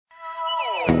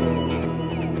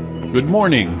Good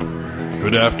morning,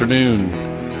 good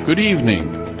afternoon, good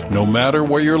evening, no matter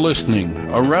where you're listening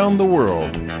around the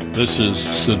world. This is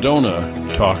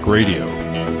Sedona Talk Radio.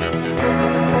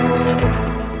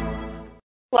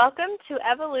 Welcome to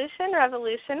Evolution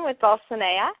Revolution with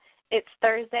Dulcinea. It's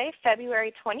Thursday,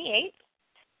 February 28th.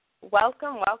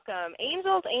 Welcome, welcome.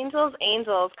 Angels, angels,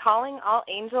 angels, calling all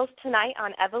angels tonight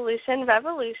on Evolution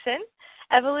Revolution.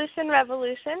 Evolution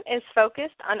Revolution is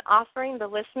focused on offering the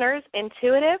listeners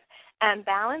intuitive and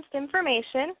balanced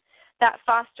information that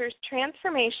fosters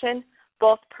transformation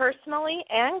both personally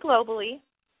and globally,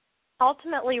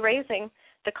 ultimately raising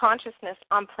the consciousness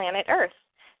on planet Earth.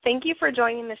 Thank you for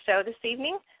joining the show this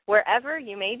evening, wherever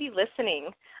you may be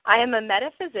listening. I am a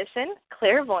metaphysician,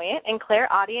 clairvoyant, and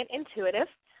clairaudient intuitive,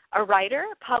 a writer,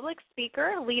 public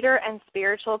speaker, leader, and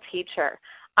spiritual teacher.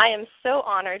 I am so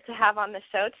honored to have on the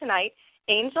show tonight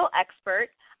angel expert,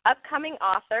 upcoming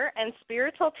author, and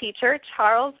spiritual teacher,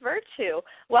 Charles Virtue.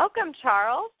 Welcome,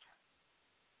 Charles.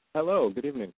 Hello, good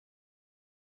evening.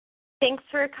 Thanks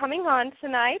for coming on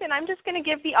tonight, and I'm just going to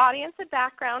give the audience a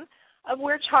background of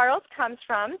where Charles comes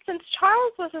from. Since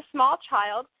Charles was a small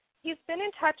child, he's been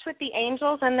in touch with the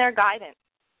angels and their guidance.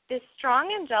 This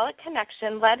strong angelic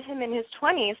connection led him in his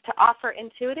 20s to offer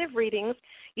intuitive readings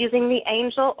using the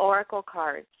angel oracle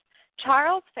cards.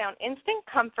 Charles found instant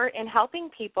comfort in helping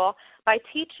people by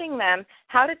teaching them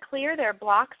how to clear their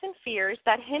blocks and fears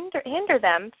that hinder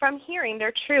them from hearing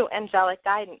their true angelic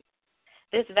guidance.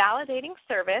 This validating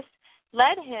service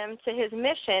led him to his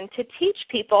mission to teach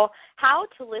people how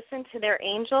to listen to their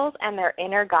angels and their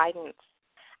inner guidance.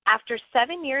 After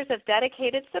 7 years of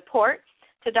dedicated support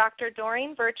to Dr.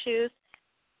 Doreen Virtue's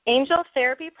Angel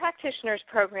Therapy Practitioners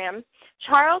Program,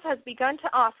 Charles has begun to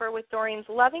offer, with Doreen's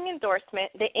loving endorsement,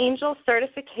 the Angel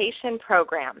Certification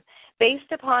Program,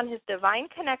 based upon his divine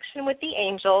connection with the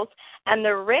angels and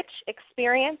the rich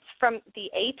experience from the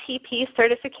ATP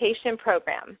Certification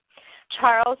Program.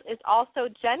 Charles is also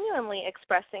genuinely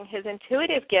expressing his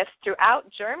intuitive gifts throughout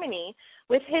Germany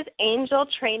with his Angel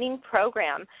Training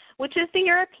Program, which is the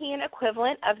European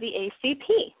equivalent of the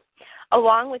ACP.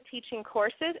 Along with teaching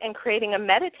courses and creating a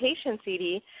meditation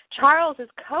CD, Charles is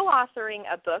co-authoring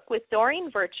a book with Doreen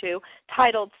Virtue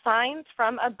titled Signs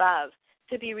from Above,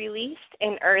 to be released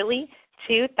in early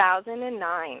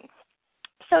 2009.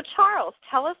 So, Charles,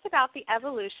 tell us about the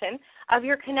evolution of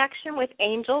your connection with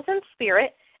angels and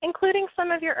spirit, including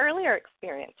some of your earlier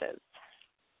experiences.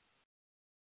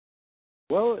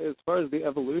 Well, as far as the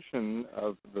evolution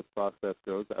of the process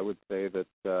goes, I would say that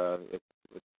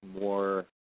it's more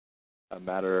a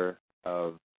matter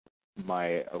of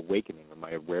my awakening or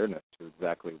my awareness to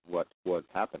exactly what was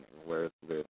happening, whereas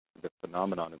the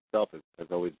phenomenon itself has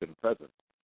always been present.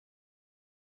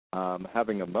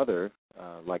 Having a mother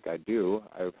like I do,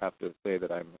 I would have to say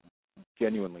that I'm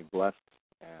genuinely blessed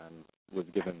and was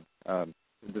given a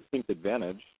distinct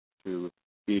advantage to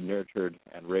be nurtured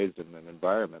and raised in an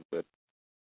environment that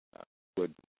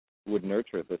would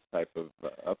nurture this type of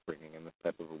upbringing and this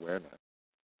type of awareness.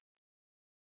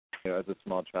 As a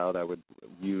small child, I would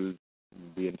use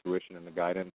the intuition and the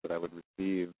guidance that I would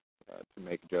receive to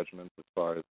make judgments as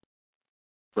far as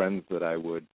friends that I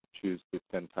would choose to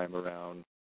spend time around,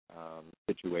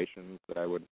 situations that I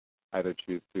would either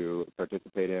choose to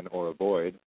participate in or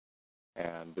avoid.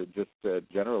 And just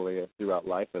generally throughout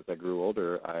life, as I grew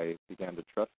older, I began to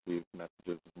trust these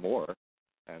messages more.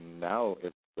 And now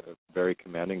it's a very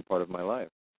commanding part of my life.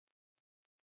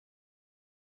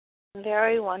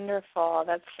 Very wonderful.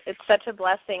 It's such a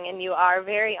blessing, and you are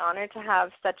very honored to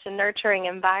have such a nurturing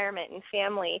environment and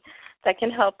family that can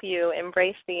help you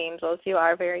embrace the angels. You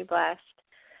are very blessed.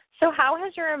 So how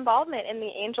has your involvement in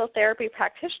the Angel Therapy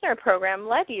Practitioner Program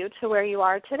led you to where you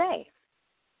are today?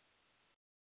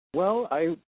 Well,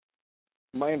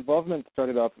 my involvement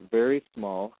started off very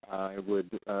small. I would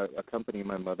accompany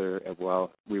my mother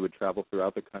while we would travel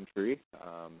throughout the country.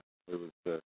 It was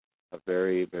a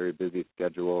very, very busy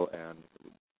schedule, and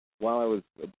while I was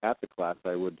at the class,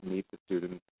 I would meet the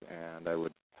students and I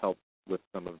would help with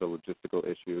some of the logistical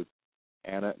issues.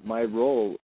 And my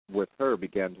role with her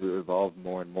began to evolve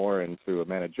more and more into a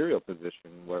managerial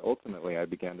position, where ultimately I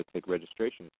began to take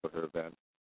registrations for her event.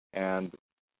 And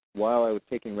while I was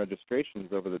taking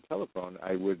registrations over the telephone,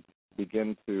 I would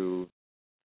begin to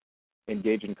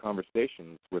engage in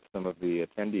conversations with some of the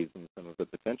attendees and some of the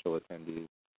potential attendees.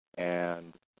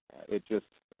 And it just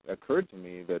occurred to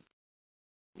me that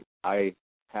I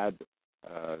had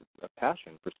a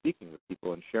passion for speaking with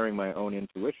people and sharing my own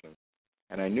intuition.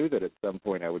 And I knew that at some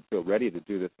point I would feel ready to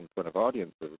do this in front of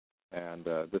audiences. And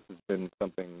this has been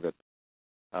something that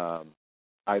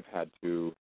I've had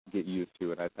to get used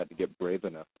to and I've had to get brave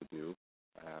enough to do.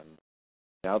 And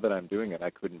now that I'm doing it, I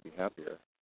couldn't be happier.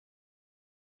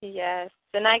 Yes,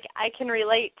 and I can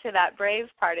relate to that brave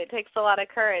part. It takes a lot of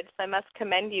courage. So I must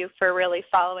commend you for really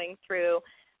following through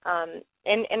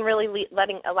and really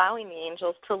allowing the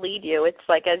angels to lead you. It's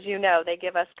like, as you know, they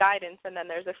give us guidance, and then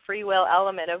there's a free will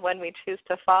element of when we choose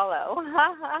to follow.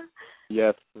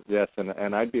 Yes,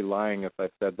 and I'd be lying if I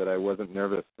said that I wasn't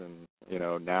nervous, and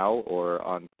now or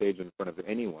on stage in front of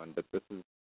anyone. But this is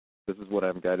what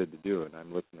I'm guided to do, and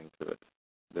I'm listening to it.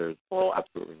 There's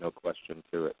absolutely no question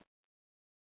to it.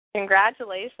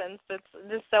 Congratulations. It's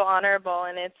just so honorable,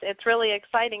 and it's really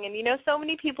exciting. And so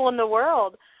many people in the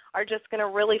world are just going to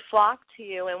really flock to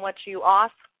you and what you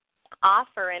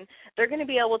offer, and they're going to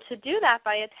be able to do that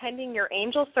by attending your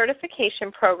angel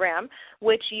certification program,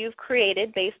 which you've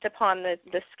created based upon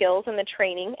the skills and the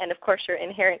training and, of course, your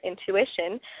inherent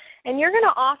intuition. And you're going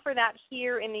to offer that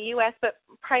here in the U.S., but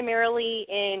primarily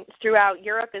throughout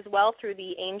Europe as well through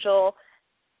the angel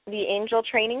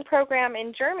training program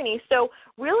in Germany. So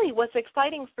really what's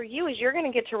exciting for you is you're going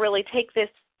to get to really take this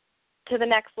to the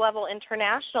next level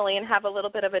internationally and have a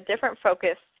little bit of a different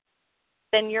focus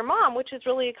than your mom, which is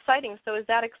really exciting. So is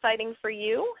that exciting for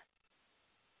you?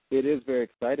 It is very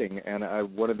exciting, and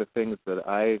one of the things that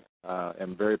I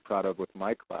am very proud of with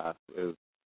my class is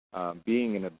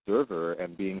being an observer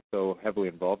and being so heavily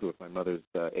involved with my mother's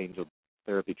angel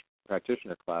therapy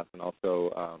practitioner class, and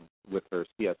also with her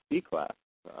CSC class,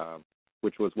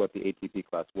 which was what the ATP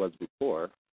class was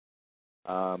before.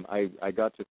 I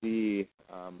got to see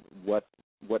what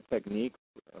techniques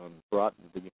brought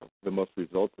the most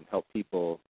results and helped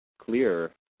people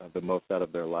clear the most out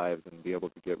of their lives and be able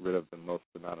to get rid of the most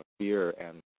amount of fear.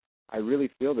 And I really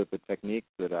feel that the techniques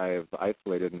that I have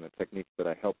isolated and the techniques that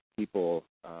I help people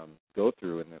go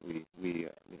through, and that we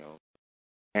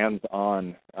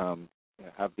hands-on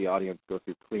have the audience go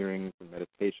through clearings and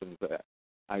meditations,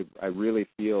 I really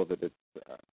feel that it's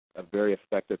a very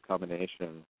effective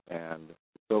combination, and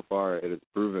so far it has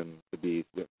proven to be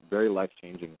very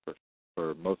life-changing for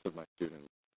most of my students.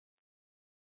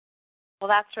 Well,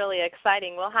 that's really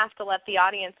exciting. We'll have to let the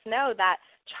audience know that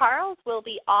Charles will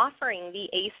be offering the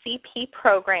ACP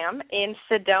program in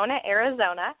Sedona,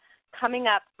 Arizona, coming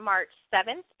up March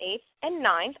 7th, 8th, and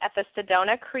 9th at the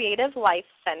Sedona Creative Life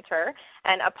Center.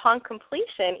 And upon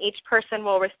completion, each person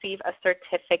will receive a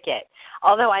certificate.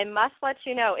 Although I must let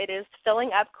you know, it is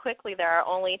filling up quickly. There are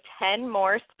only 10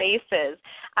 more spaces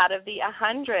out of the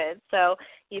 100. So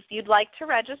if you'd like to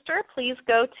register, please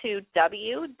go to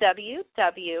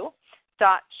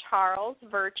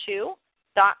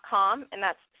www.charlesvirtue.com, and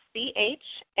that's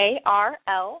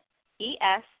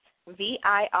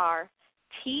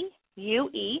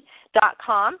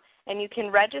CharlesVirtue.com, and you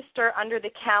can register under the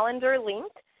calendar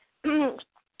link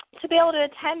to be able to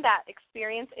attend that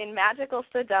experience in magical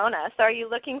Sedona. So are you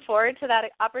looking forward to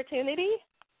that opportunity?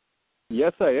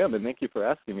 Yes, I am, and thank you for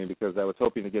asking me, because I was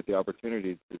hoping to get the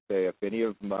opportunity to say if any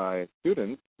of my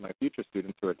students, my future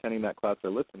students who are attending that class are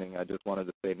listening, I just wanted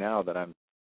to say now that I'm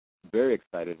very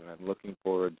excited and I'm looking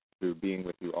forward to being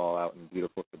with you all out in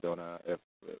beautiful Sedona. If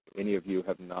any of you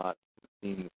have not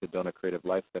seen the Sedona Creative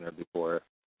Life Center before,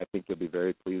 I think you'll be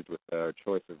very pleased with our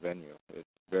choice of venue. It's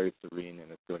very serene,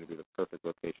 and it's going to be the perfect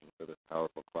location for this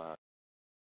powerful class.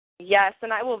 Yes,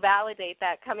 and I will validate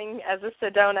that. Coming as a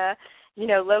Sedona,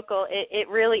 local, it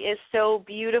really is so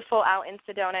beautiful out in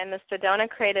Sedona, and the Sedona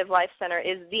Creative Life Center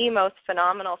is the most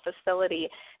phenomenal facility.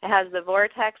 It has the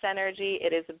vortex energy.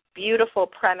 It is a beautiful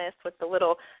premise with the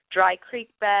little dry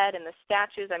creek bed and the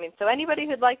statues. So anybody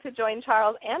who'd like to join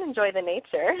Charles and enjoy the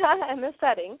nature and the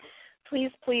setting,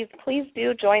 please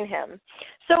do join him.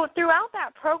 So throughout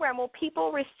that program, will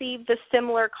people receive the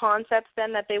similar concepts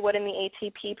then that they would in the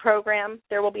ATP program?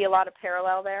 There will be a lot of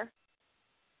parallel there?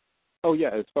 Oh, yeah.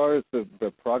 As far as the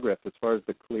progress, as far as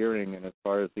the clearing, and as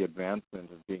far as the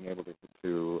advancement of being able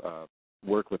to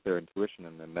work with their intuition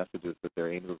and the messages that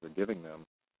their angels are giving them,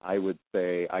 I would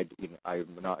say I'm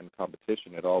not in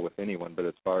competition at all with anyone, but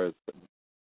as far as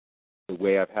the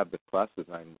way I've had this class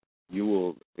designed, you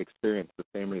will experience the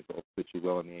same results that you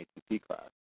will in the ATP class.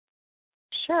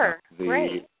 Sure,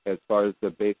 great. As far as the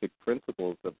basic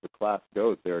principles of the class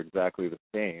goes, they're exactly the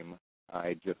same.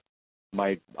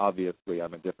 Obviously,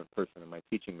 I'm a different person, and my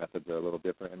teaching methods are a little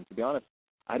different. And to be honest,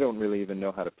 I don't really even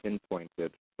know how to pinpoint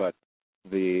it, but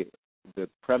the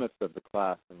premise of the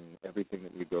class and everything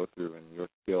that you go through and your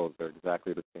skills are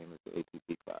exactly the same as the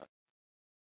ATP class.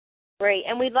 Great,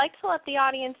 and we'd like to let the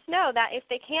audience know that if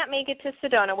they can't make it to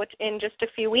Sedona, which in just a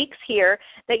few weeks here,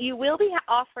 that you will be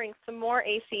offering some more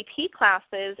ACP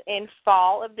classes in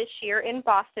fall of this year in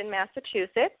Boston,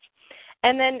 Massachusetts.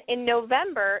 and then in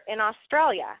November in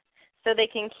Australia. So they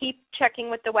can keep checking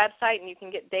with the website, and you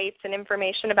can get dates and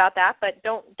information about that. But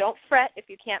don't fret if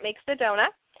you can't make Sedona.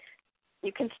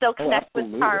 You can still connect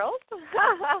with Charles.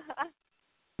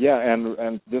 Yeah,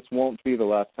 and this won't be the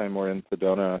last time we're in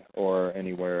Sedona or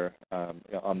anywhere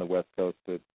on the West Coast.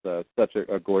 It's such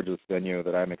a gorgeous venue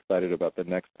that I'm excited about the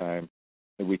next time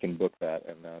that we can book that.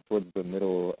 And towards the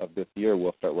middle of this year,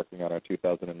 we'll start working on our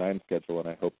 2009 schedule, and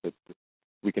I hope that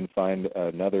we can find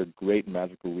another great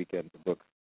magical weekend to book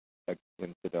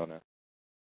in Sedona.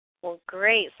 Well,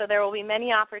 great. So there will be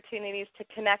many opportunities to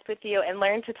connect with you and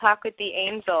learn to talk with the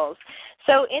angels.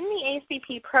 So in the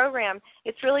ACP program,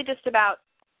 it's really just about,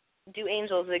 do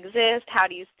angels exist? How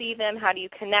do you see them? How do you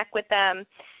connect with them?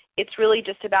 It's really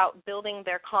just about building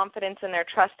their confidence and their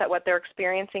trust that what they're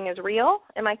experiencing is real.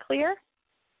 Am I clear?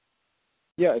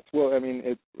 Yeah,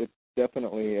 it's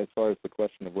definitely, as far as the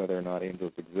question of whether or not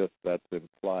angels exist, that's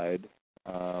implied.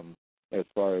 As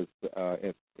far as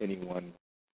if anyone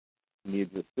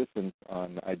needs assistance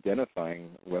on identifying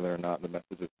whether or not the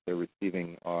messages they're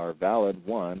receiving are valid,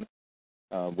 one,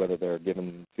 whether they're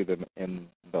given to them in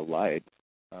the light.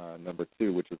 Number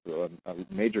two, which is a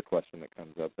major question that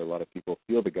comes up. A lot of people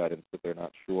feel the guidance, but they're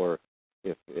not sure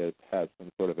if it has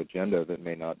some sort of agenda that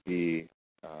may not be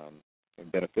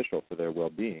beneficial for their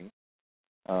well-being.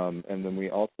 And then we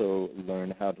also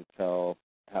learn how to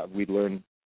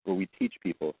we teach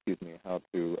people, how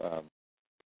to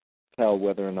tell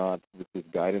whether or not this is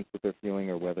guidance that they're feeling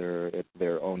or whether it's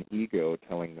their own ego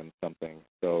telling them something.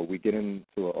 So we get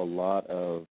into a lot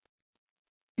of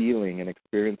feeling and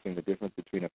experiencing the difference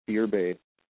between a fear-based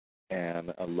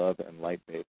and a love and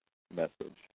light-based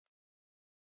message.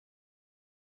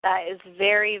 That is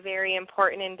very, very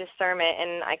important in discernment,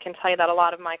 and I can tell you that a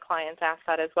lot of my clients ask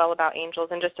that as well about angels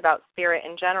and just about spirit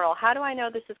in general. How do I know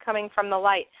this is coming from the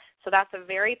light? So that's a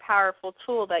very powerful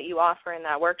tool that you offer in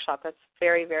that workshop. That's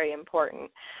very, very important.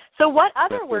 So what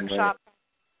other workshops?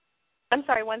 I'm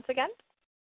sorry, once again?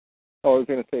 Oh, I was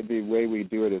going to say the way we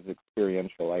do it is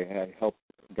experiential. I help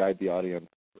guide the audience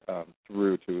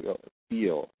through to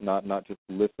feel, not just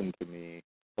listen to me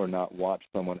or not watch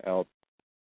someone else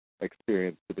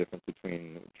experience the difference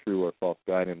between true or false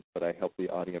guidance, but I help the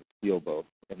audience feel both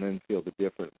and then feel the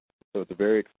difference. So it's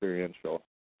very experiential.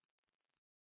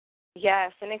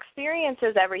 Yes, and experience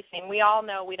is everything. We all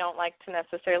know we don't like to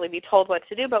necessarily be told what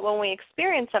to do, but when we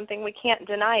experience something, we can't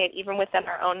deny it even within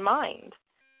our own mind.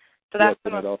 So that's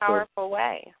the most powerful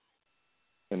way.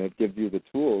 And it gives you the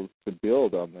tools to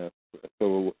build on this.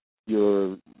 So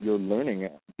your learning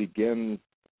begins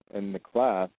in the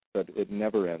class, but it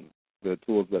never ends. The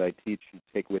tools that I teach you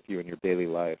take with you in your daily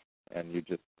life, and you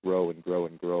just grow and grow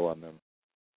and grow on them.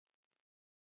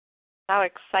 How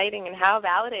exciting and how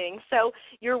validating. So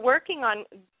you're working on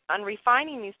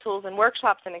refining these tools and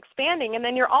workshops and expanding, and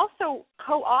then you're also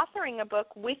co-authoring a book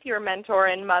with your mentor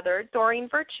and mother, Doreen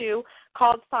Virtue,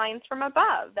 called Signs from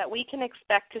Above, that we can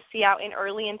expect to see out in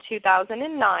early in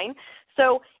 2009.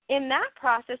 So in that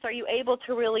process, are you able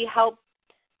to really help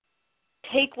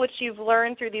take what you've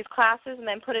learned through these classes and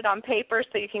then put it on paper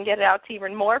so you can get it out to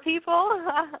even more people?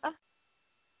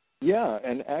 Yeah,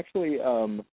 and actually,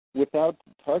 without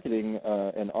targeting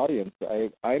an audience,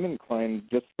 I'm inclined,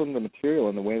 just from the material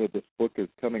and the way that this book is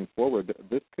coming forward,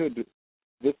 this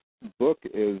book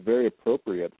is very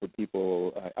appropriate for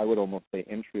people, I would almost say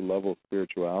entry-level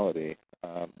spirituality.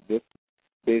 This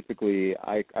basically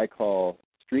I call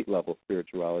street-level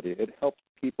spirituality. It helps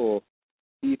people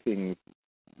see things,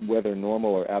 whether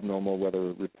normal or abnormal,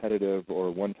 whether repetitive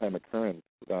or one-time occurrence,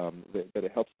 that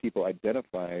it helps people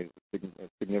identify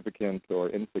significant or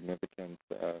insignificant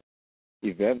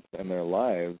events in their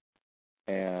lives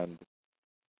and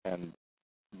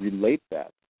relate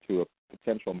that to a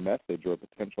potential message or a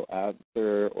potential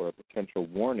answer or a potential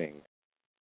warning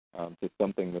to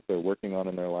something that they're working on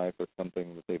in their life or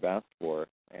something that they've asked for.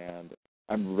 And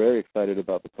I'm very excited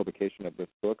about the publication of this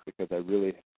book because I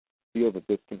really feel that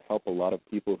this can help a lot of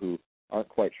people who aren't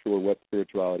quite sure what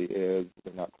spirituality is,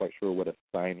 they're not quite sure what a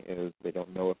sign is, they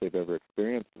don't know if they've ever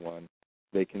experienced one.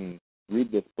 They can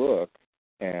read this book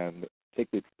and take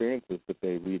the experiences that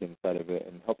they read inside of it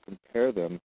and help compare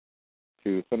them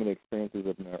to some of the experiences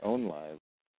in their own lives.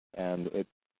 And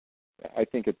I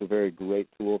think it's a very great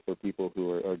tool for people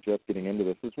who are just getting into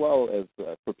this, as well as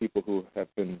for people who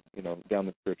have been, down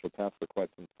the spiritual path for quite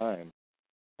some time.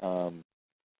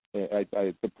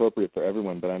 It's appropriate for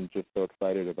everyone, but I'm just so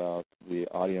excited about the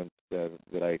audience that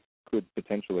I could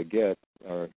potentially get,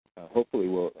 or hopefully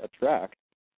will attract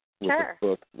with this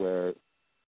book, where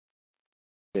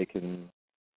they can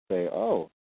say, "Oh,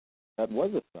 that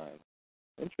was a sign.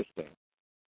 Interesting."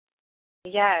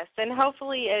 Yes, and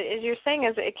hopefully, as you're saying,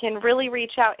 is it can really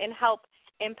reach out and help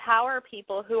empower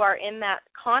people who are in that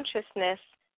consciousness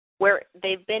where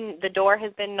the door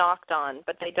has been knocked on,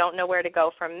 but they don't know where to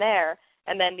go from there.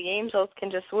 And then the angels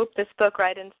can just swoop this book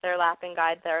right into their lap and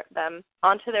guide them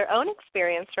onto their own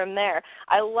experience from there.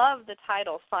 I love the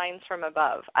title, Signs from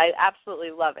Above. I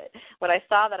absolutely love it. When I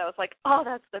saw that, I was like, oh,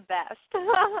 that's the best.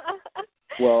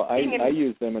 Well, I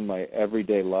use them in my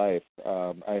everyday life.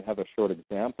 I have a short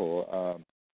example.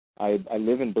 I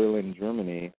live in Berlin,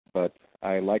 Germany, but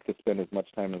I like to spend as much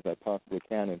time as I possibly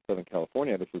can in Southern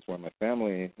California. This is where my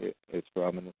family is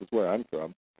from, and this is where I'm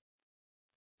from.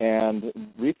 And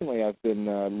recently I've been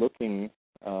looking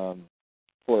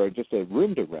for just a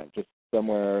room to rent, just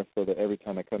somewhere so that every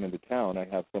time I come into town I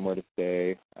have somewhere to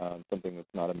stay, something that's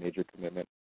not a major commitment.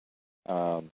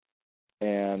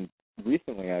 And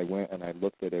recently I went and I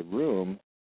looked at a room,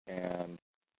 and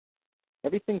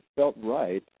everything felt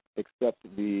right, except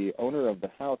the owner of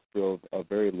the house drove a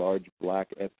very large black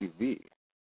SUV.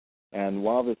 And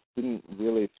while this didn't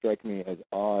really strike me as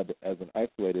odd as an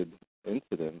isolated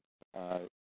incident,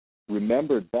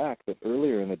 remembered back that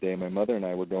earlier in the day my mother and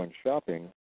I were going shopping,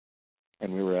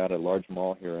 and we were at a large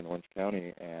mall here in Orange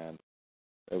County, and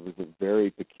it was a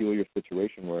very peculiar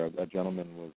situation where a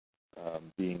gentleman was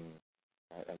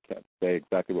I can't say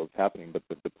exactly what was happening, but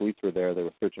the police were there, they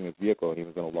were searching his vehicle, and he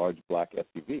was in a large black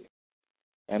SUV.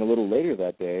 And a little later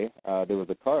that day, there was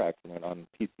a car accident on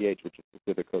PCH, which is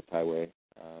Pacific Coast Highway,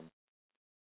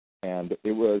 and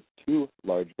it was two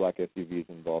large black SUVs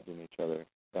involved in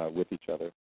with each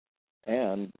other.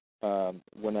 And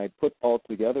when I put it all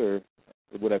together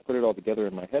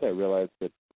in my head, I realized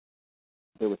that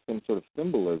there was some sort of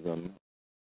symbolism.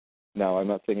 Now, I'm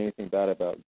not saying anything bad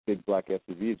about big black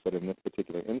SUVs, but in this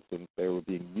particular instance, they were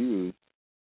being used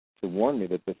to warn me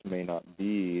that this may not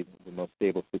be the most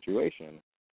stable situation.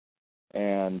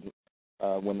 And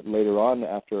when later on,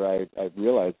 after I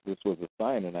realized this was a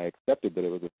sign and I accepted that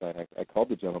it was a sign, I called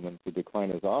the gentleman to decline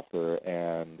his offer,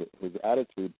 and his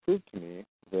attitude proved to me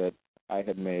that I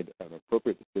had made an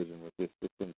appropriate decision with the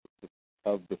assistance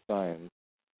of the signs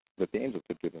that the angels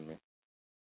had given me.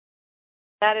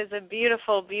 That is a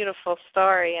beautiful, beautiful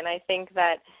story, and I think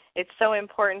that it's so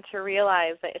important to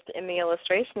realize that in the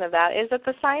illustration of that is that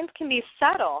the signs can be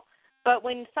subtle, but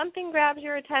when something grabs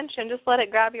your attention, just let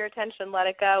it grab your attention, let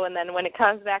it go, and then when it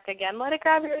comes back again, let it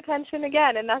grab your attention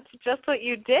again, and that's just what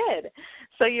you did.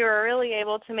 So you were really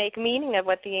able to make meaning of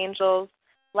what the angels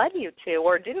led you to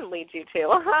or didn't lead you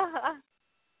to.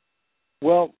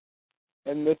 Well,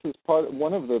 and this is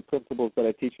one of the principles that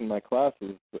I teach in my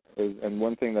classes, and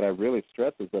one thing that I really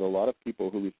stress is that a lot of people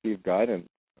who receive guidance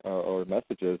or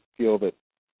messages feel that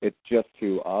it's just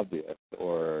too obvious,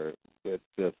 or it's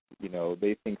just,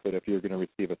 they think that if you're going to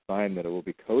receive a sign that it will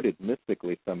be coded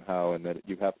mystically somehow, and that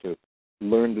you have to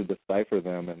learn to decipher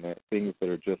them, and that things that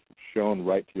are just shown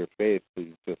right to your face is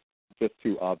just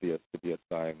too obvious to be a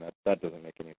sign. That doesn't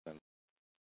make any sense.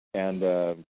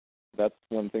 And that's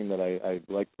one thing that I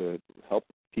like to help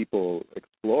people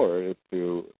explore, is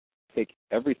to take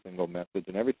every single message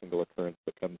and every single occurrence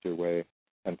that comes your way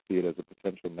and see it as a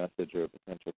potential message or a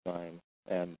potential sign,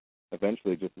 and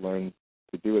eventually just learn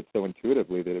to do it so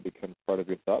intuitively that it becomes part of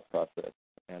your thought process.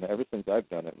 And ever since I've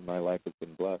done it, my life has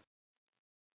been blessed.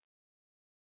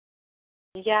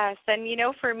 Yes, and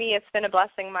for me, it's been a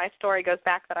blessing. My story goes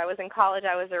back that I was in college,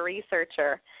 I was a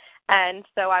researcher, and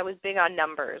so I was big on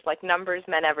numbers. Like, numbers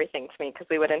meant everything to me because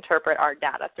we would interpret our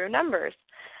data through numbers.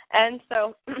 And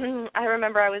so I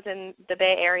remember I was in the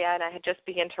Bay Area, and I had just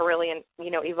begun to really,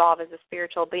 evolve as a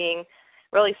spiritual being,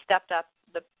 really stepped up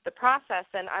the process.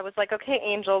 And I was like, okay,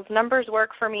 angels, numbers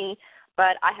work for me,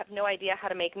 but I have no idea how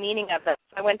to make meaning of them.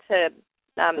 So I went to,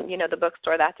 the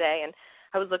bookstore that day, and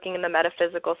I was looking in the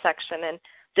metaphysical section, and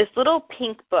this little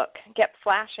pink book kept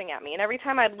flashing at me. And every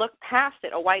time I'd look past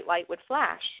it, a white light would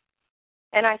flash.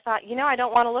 And I thought, I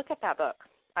don't want to look at that book.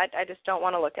 I just don't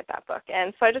want to look at that book.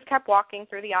 And so I just kept walking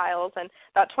through the aisles, and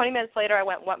about 20 minutes later I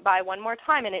went by one more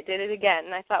time, and it did it again.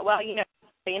 And I thought, well,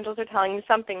 the angels are telling you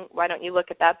something. Why don't you look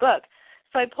at that book?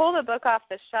 So I pulled the book off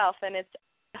the shelf, and it's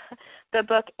the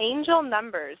book Angel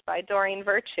Numbers by Doreen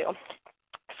Virtue.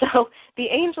 So the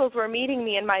angels were meeting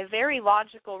me in my very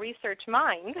logical research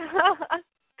mind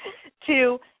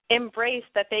to embrace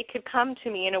that they could come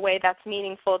to me in a way that's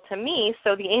meaningful to me.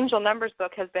 So the Angel Numbers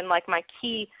book has been like my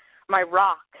key, my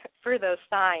rock for those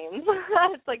signs.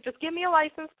 It's like, just give me a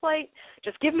license plate,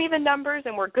 just give me the numbers,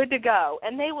 and we're good to go.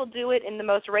 And they will do it in the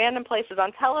most random places.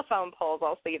 On telephone poles,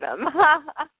 I'll see them.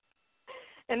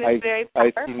 And it's very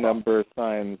powerful. I see number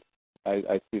signs.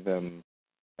 I see them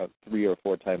 3 or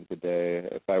 4 times a day.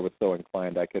 If I was so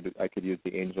inclined, I could use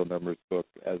the Angel Numbers book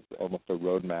as almost a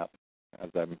roadmap as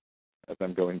I'm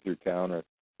going through town or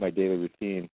my daily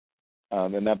routine.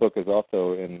 And that book is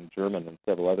also in German and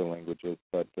several other languages.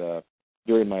 But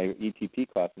during my ETP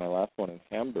class, my last one in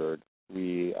Hamburg,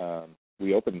 we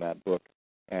opened that book,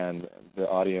 and the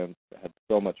audience had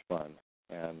so much fun,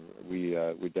 and we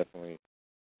definitely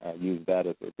used that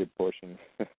as a good portion.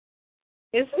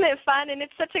 Isn't it fun? And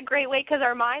it's such a great way because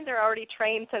our minds are already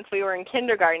trained since we were in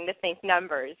kindergarten to think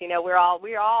numbers. You know, we're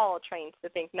all trained to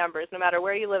think numbers. No matter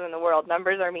where you live in the world,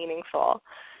 numbers are meaningful.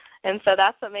 And so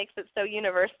that's what makes it so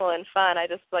universal and fun. I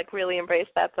just really embrace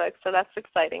that book. So that's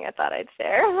exciting. I thought I'd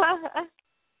share.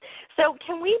 So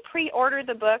can we pre-order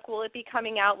the book? Will it be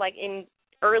coming out in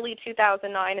early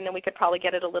 2009, and then we could probably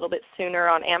get it a little bit sooner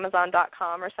on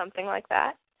Amazon.com or something like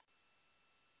that?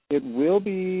 It will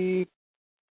be.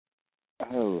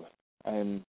 I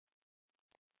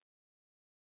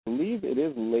believe it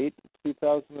is late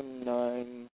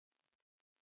 2009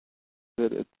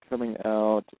 that it's coming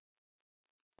out,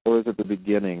 or is it the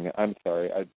beginning? I'm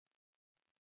sorry.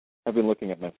 I've been looking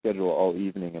at my schedule all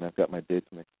evening, and I've got my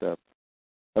dates mixed up.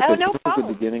 Okay, no so this problem. is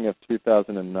the beginning of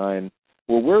 2009.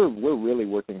 Well, we're really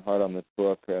working hard on this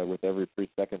book with every free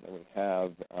second that we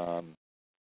have.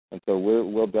 And so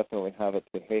we'll definitely have it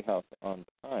to Hay House on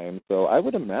time. So I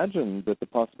would imagine that the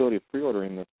possibility of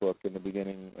pre-ordering this book in the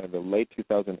beginning, the late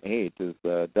 2008, is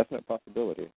a definite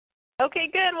possibility. Okay,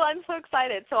 good. Well, I'm so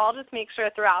excited. So I'll just make sure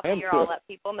throughout the year I'll let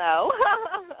people know.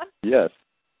 Yes.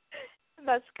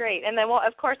 That's great. And then, well,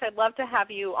 of course, I'd love to have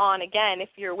you on again if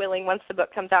you're willing once the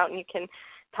book comes out and you can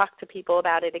talk to people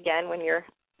about it again when you're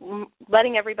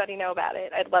letting everybody know about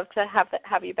it. I'd love to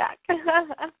have you back.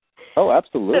 Oh,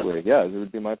 absolutely. Yeah, it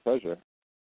would be my pleasure.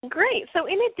 Great. So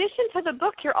in addition to the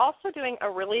book, you're also doing a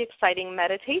really exciting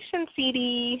meditation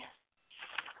CD.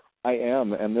 I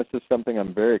am, and this is something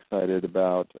I'm very excited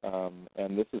about,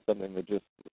 and this is something that just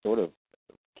sort of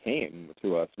came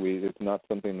to us. It's not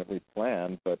something that we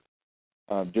planned, but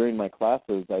during my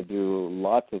classes, I do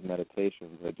lots of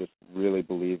meditations. I just really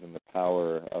believe in the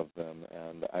power of them,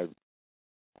 and I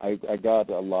got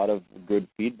a lot of good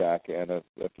feedback, and a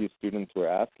few students were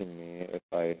asking me if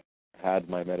I had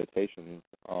my meditations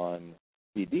on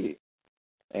CD,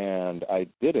 and I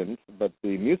didn't, but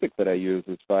the music that I use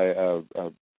is by a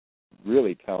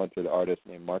really talented artist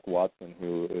named Mark Watson,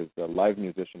 who is a live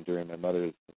musician during my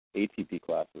mother's ATP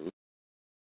classes.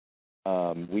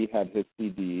 We had his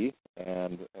CD,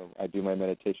 and I do my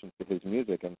meditations to his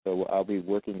music, and so I'll be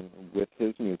working with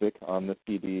his music on the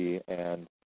CD, and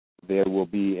they will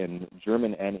be in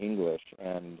German and English,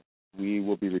 and we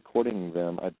will be recording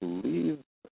them, I believe,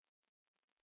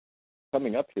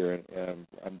 coming up here, and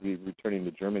I'll be returning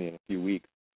to Germany in a few weeks,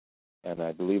 and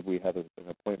I believe we have an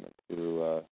appointment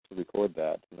to record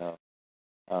that. Now,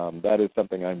 that is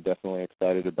something I'm definitely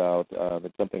excited about.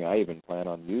 It's something I even plan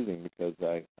on using because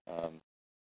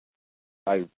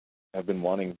I've been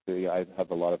wanting to. I have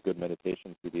a lot of good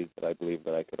meditation CDs that I believe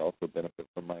that I could also benefit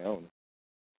from my own.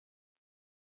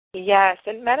 Yes,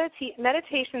 and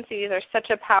meditation CDs are such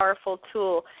a powerful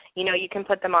tool. You know, you can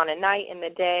put them on at night, in the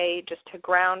day, just to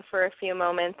ground for a few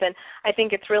moments. And I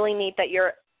think it's really neat that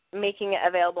you're making it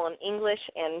available in English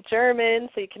and German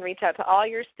so you can reach out to all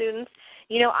your students.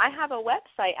 You know, I have a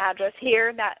website address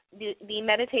here that the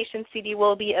meditation CD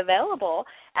will be available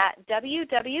at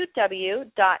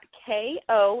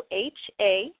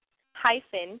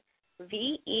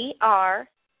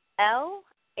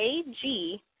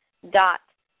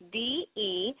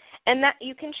and that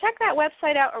you can check that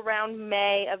website out around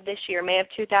May of this year, May of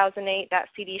 2008. That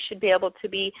CD should be able to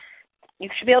be, you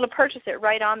should be able to purchase it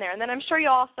right on there. And then I'm sure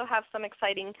you'll also have some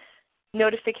exciting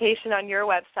notification on your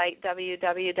website,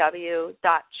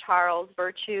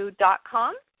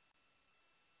 www.charlesvirtue.com.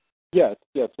 Yes,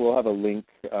 we'll have a link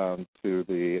to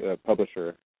the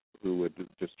publisher who would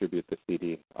distribute the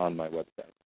CD on my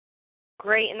website.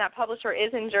 Great, and that publisher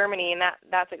is in Germany, and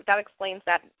that explains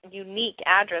that unique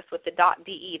address with the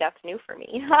 .de. That's new for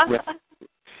me.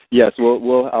 Yes,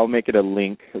 I'll make it a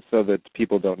link so that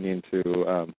people don't need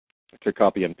to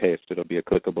copy and paste. It'll be a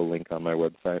clickable link on my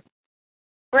website.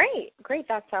 Great.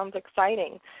 That sounds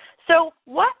exciting. So,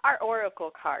 what are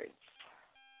oracle cards?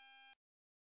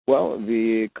 Well,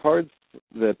 the cards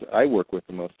that I work with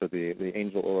the most are the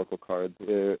angel oracle cards.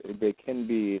 They can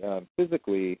be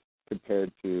physically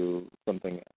compared to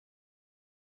something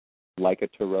like a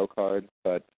tarot card,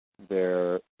 but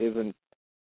there isn't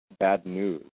bad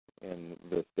news in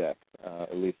this deck,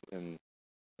 at least in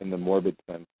the morbid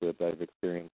sense that I've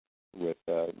experienced with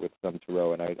some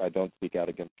tarot, and I don't speak out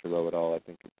against tarot at all. I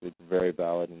think it's very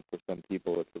valid, and for some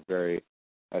people it's a very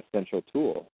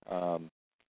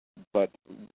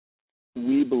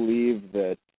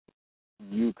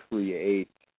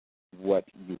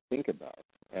think about.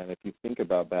 And if you think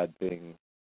about bad things,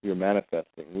 you're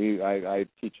manifesting. I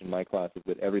teach in my classes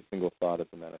that every single thought is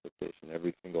a manifestation.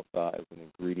 Every single thought is an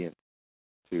ingredient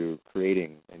to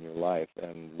creating in your life,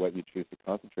 and what you choose to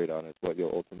concentrate on is what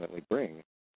you'll ultimately bring.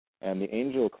 And the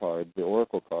angel cards, the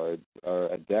oracle cards,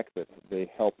 are a deck that they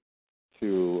help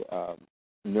to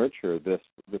nurture this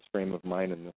frame of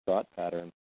mind and this thought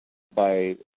pattern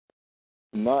by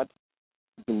not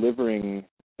delivering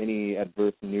any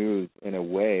adverse news in a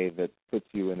way that puts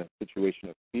you in a situation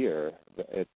of fear.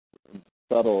 It's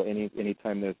subtle.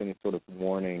 Anytime there's any sort of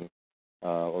warning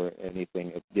or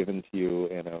anything, it's given to you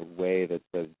in a way that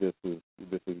says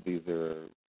these are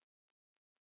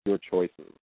your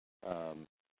choices,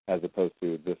 as opposed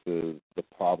to this is the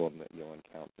problem that you'll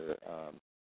encounter.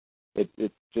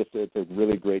 It's a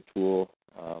really great tool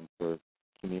for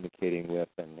communicating with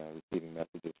and receiving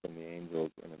messages from the angels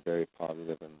in a very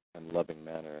positive and loving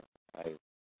manner. I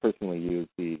personally use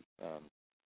the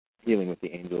Healing with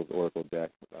the Angels Oracle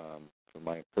deck for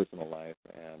my personal life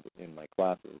and in my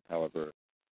classes. However,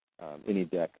 any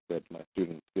deck that my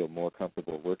students feel more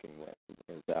comfortable working with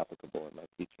is applicable in my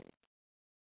teaching.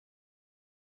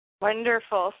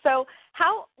 Wonderful. So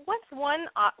what's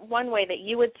one way that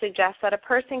you would suggest that a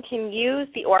person can use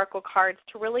the oracle cards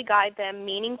to really guide them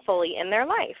meaningfully in their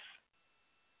life?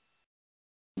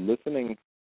 Listening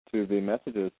to the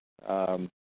messages,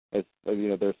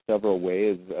 there's several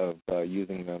ways of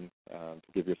using them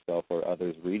to give yourself or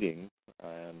others readings,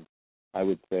 and I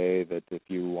would say that if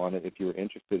you were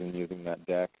interested in using that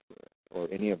deck or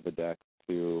any of the decks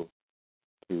to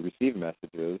receive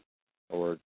messages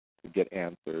or to get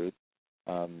answers,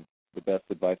 the best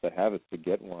advice I have is to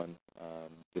get one.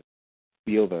 Just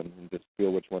feel them and just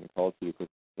feel which one calls to you, because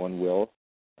one will.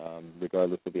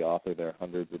 Regardless of the author, there are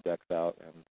hundreds of decks out,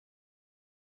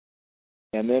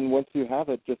 and then once you have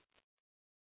it, just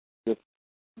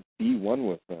be one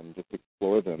with them. Just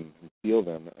explore them and feel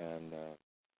them, and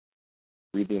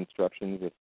read the instructions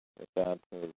if that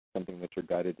is something that you're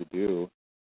guided to do,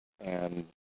 and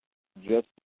just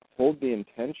hold the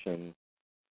intention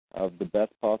of the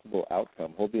best possible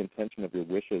outcome. Hold the intention of your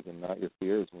wishes and not your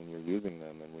fears when you're using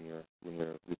them and when you're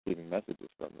receiving messages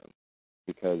from them,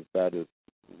 because that is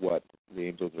what the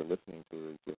angels are listening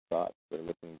to, is your thoughts. They're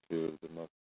listening to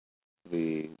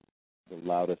the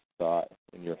loudest thought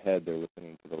in your head. They're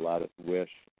listening to the loudest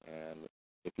wish, and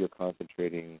if you're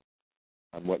concentrating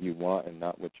on what you want and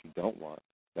not what you don't want,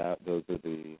 those are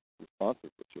the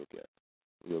responses that you'll get.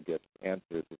 You'll get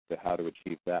answers as to how to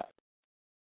achieve that.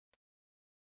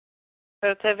 So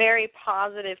it's a very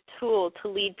positive tool to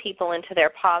lead people into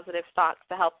their positive thoughts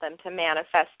to help them to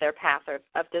manifest their path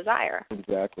of desire.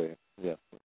 Exactly, yes.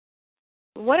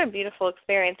 What a beautiful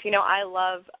experience. I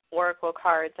love oracle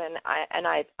cards, and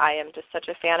I am just such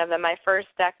a fan of them. My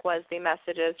first deck was the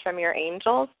Messages from Your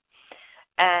Angels,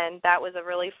 and that was a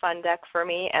really fun deck for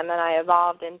me. And then I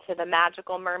evolved into the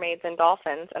Magical Mermaids and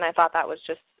Dolphins, and I thought that was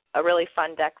just a really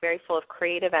fun deck, very full of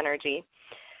creative energy.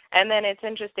 And then it's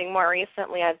interesting, more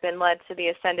recently I've been led to the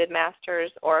Ascended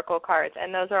Masters Oracle cards,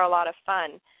 and those are a lot of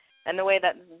fun. And the way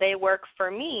that they work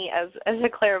for me as a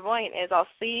clairvoyant is I'll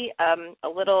see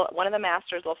one of the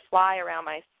masters will fly around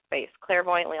my space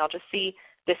clairvoyantly. I'll just see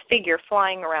this figure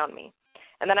flying around me.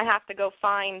 And then I have to go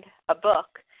find a book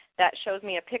that shows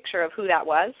me a picture of who that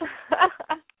was.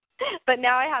 But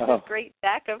now I have this great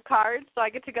deck of cards, so I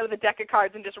get to go to the deck of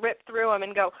cards and just rip through them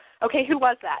and go, okay, who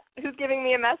was that? Who's giving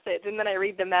me a message? And then I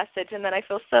read the message, and then I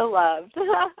feel so loved.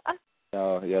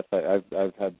 Oh, yes,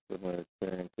 I've had similar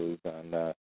experiences,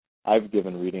 and I've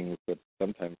given readings that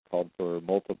sometimes called for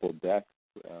multiple decks,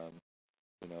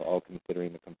 all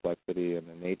considering the complexity and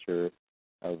the nature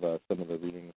of some of the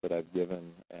readings that I've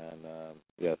given. And,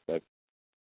 yes, I've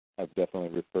definitely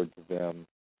referred to them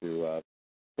to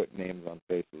put names on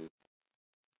faces.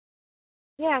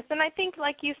 Yes, and I think,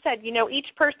 like you said,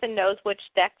 each person knows which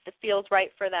deck that feels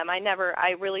right for them. I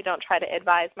really don't try to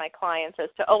advise my clients as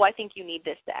to, I think you need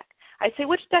this deck. I say,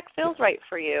 which deck feels right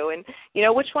for you? And,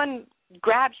 which one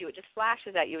grabs you? It just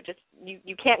flashes at you.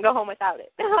 You can't go home without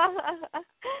it.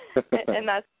 And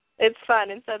it's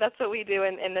fun. And so that's what we do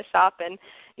in the shop. And,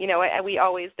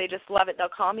 they just love it. They'll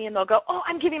call me and they'll go,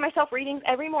 I'm giving myself readings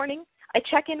every morning. I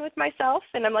check in with myself,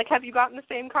 and I'm like, have you gotten the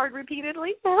same card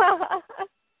repeatedly?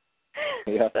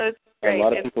 Yeah, so it's great. A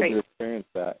lot of people do experience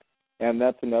that. And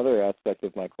that's another aspect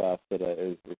of my class that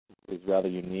is rather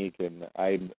unique, and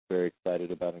I'm very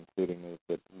excited about including this,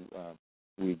 that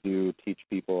we do teach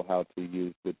people how to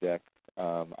use the deck.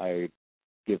 I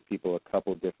give people a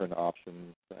couple different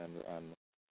options, and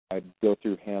I go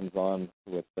through hands-on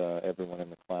with everyone in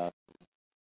the class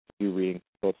to do readings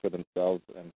both for themselves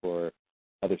and for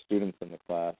other students in the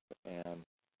class. And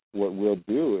what we'll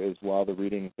do is while the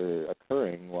readings are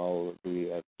occurring, while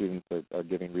the students are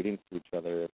giving readings to each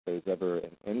other, if there's ever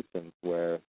an instance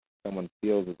where someone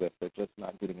feels as if they're just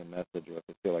not getting a message, or if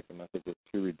they feel like the message is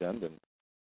too redundant,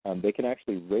 they can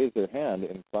actually raise their hand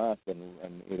in class, and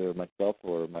either myself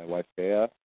or my wife, Bea,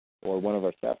 or one of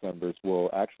our staff members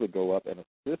will actually go up and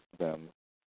assist them,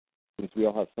 since we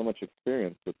all have so much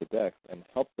experience with the decks, and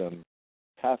help them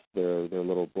past their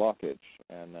little blockage.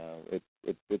 And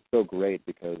it's so great,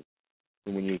 because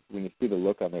when you see the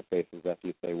look on their faces after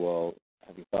you say, well,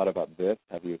 have you thought about this?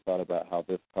 Have you thought about how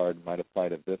this card might apply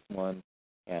to this one?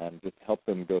 And just help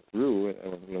them go through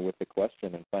with the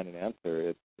question and find an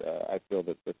answer. I feel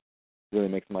that this really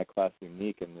makes my class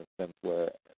unique in the sense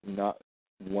where not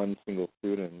one single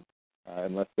student,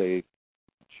 unless they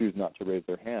choose not to raise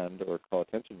their hand or call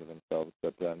attention to themselves,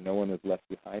 but no one is left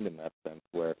behind in that sense,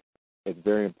 where it's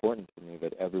very important to me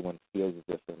that everyone feels as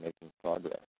if they're making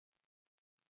progress.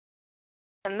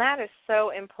 And that is so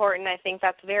important. I think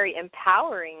that's very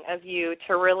empowering of you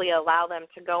to really allow them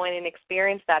to go in and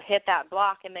experience that, hit that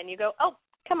block, and then you go, oh,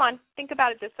 come on, think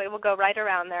about it this way. We'll go right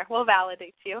around there. We'll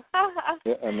validate you.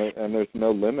 Yeah, and there's no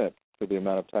limit to the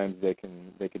amount of times they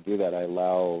can do that. I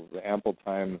allow ample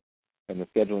time in the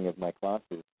scheduling of my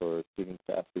classes for students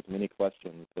to ask as many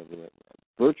questions at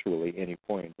virtually any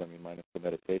point, minus the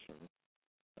meditation.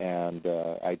 And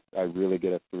I really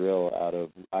get a thrill out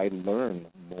of, I learn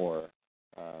more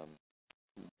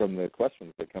from the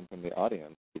questions that come from the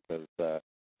audience, because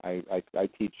I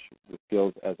teach the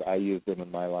skills as I use them in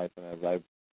my life and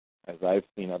as I've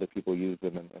seen other people use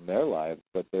them in their lives.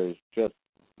 But there's just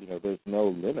there's no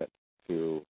limit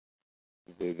to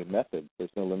the method.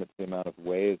 There's no limit to the amount of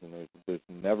ways, and there's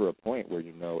never a point where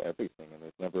you know everything, and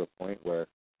there's never a point where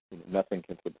nothing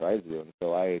can surprise you. And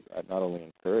so I not only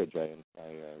encourage, I'm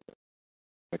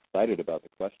excited about the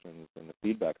questions and the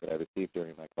feedback that I received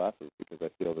during my classes, because I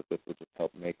feel that this would just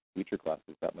help make future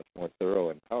classes that much more thorough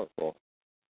and powerful.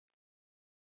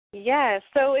 Yes,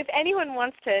 so if anyone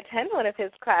wants to attend one of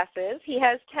his classes, he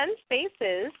has 10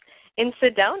 spaces in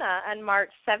Sedona on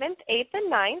March 7th, 8th,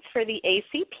 and 9th for the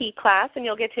ACP class, and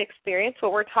you'll get to experience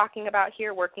what we're talking about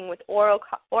here, working with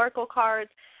oracle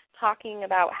cards, talking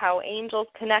about how angels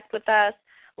connect with us,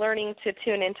 learning to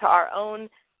tune into our own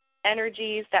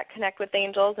energies that connect with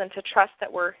angels, and to trust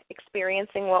that we're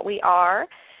experiencing what we are.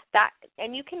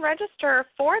 And you can register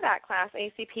for that class,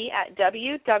 ACP, at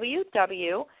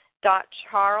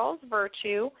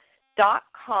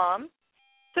www.charlesvirtue.com.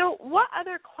 So what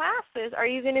other classes are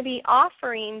you going to be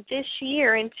offering this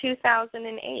year in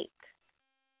 2008?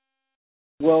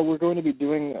 Well, we're going to be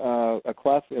doing a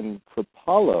class in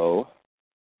Kripalu,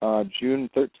 June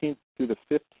 13th through the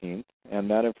 15th, and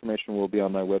that information will be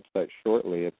on my website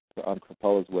shortly. It's on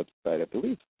Kripalu's website, I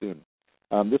believe, soon.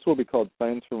 This will be called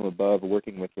Signs from Above,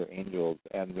 Working with Your Angels,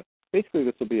 and basically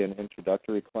this will be an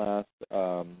introductory class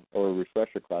or a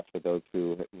refresher class for those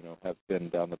who have been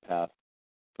down the path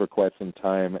for quite some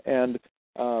time. And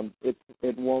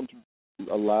it won't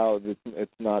allow,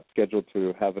 it's not scheduled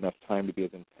to have enough time to be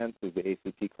as intense as the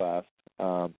ACP class,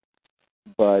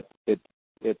 but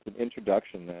it's an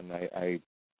introduction, and I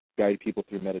guide people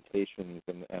through meditations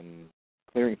and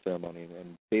clearing ceremonies,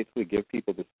 and basically give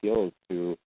people the skills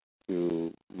to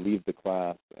leave the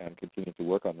class and continue to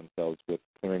work on themselves with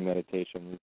clearing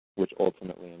meditations, which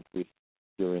ultimately increase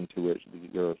your intuition,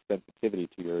 your sensitivity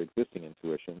to your existing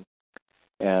intuition.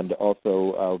 And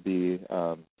also I'll be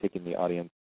taking the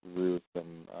audience through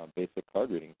some basic card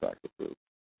reading practices.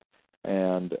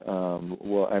 And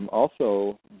I'm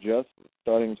also just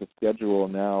starting to schedule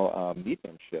now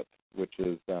mediumship, which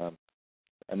is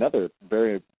another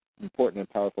very important and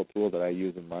powerful tool that I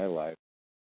use in my life.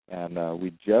 And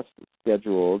we just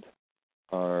scheduled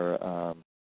our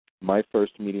my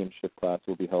first mediumship class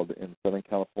will be held in Southern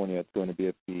California. It's going to be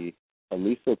at the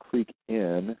Aliso Creek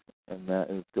Inn, and that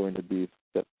is going to be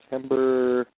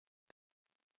September.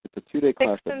 It's a 2-day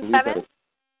class. 6th and 7th?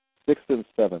 6th and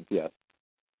 7th, yes.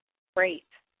 Great.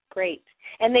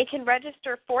 And they can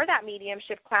register for that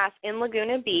mediumship class in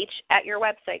Laguna Beach at your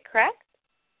website, correct?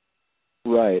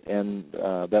 Right, and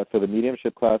that for the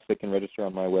mediumship class, they can register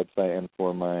on my website, and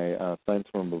for my Signs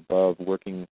from Above,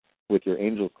 Working with Your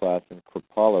Angels class in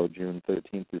Kripalu, June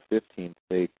 13th through 15th,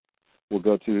 they will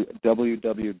go to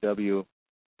www.KRIP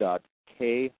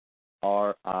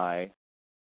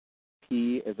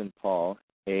as in Paul,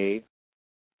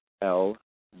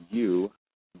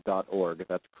 ALU.org.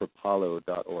 That's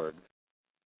Kripalu.org.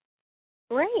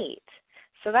 Great.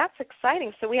 So that's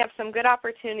exciting. So we have some good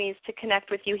opportunities to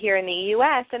connect with you here in the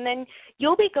U.S., and then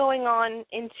you'll be going on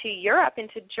into Europe,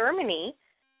 into Germany,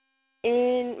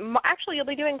 Actually, you'll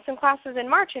be doing some classes in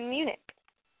March in Munich.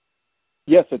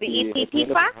 Yes, at the the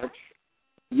ETP class? March.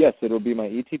 Yes, it'll be my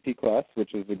ETP class,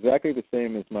 which is exactly the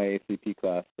same as my ACP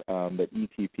class, but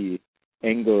ETP,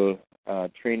 Engel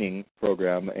training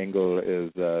program. Engel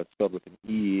is spelled with an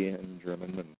E in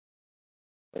German,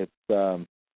 and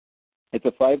it's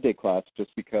a 5-day class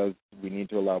just because we need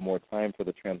to allow more time for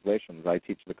the translations. I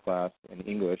teach the class in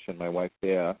English, and my wife,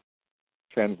 Bea,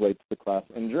 translates the class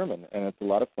in German, and it's a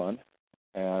lot of fun.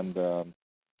 And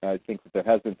I think that there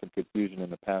has been some confusion in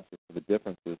the past as to the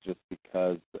differences just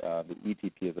because the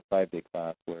ETP is a 5-day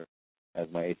class, whereas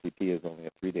my ACP is only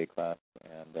a 3-day class,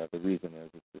 and the reason is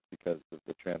it's just because of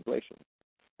the translation.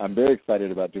 I'm very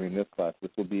excited about doing this class. This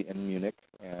will be in Munich,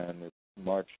 and it's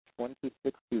March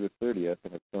 26th through the 30th,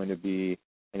 and it's going to be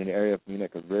in an area of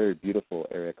Munich, a very beautiful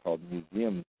area called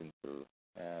Museumsinsel,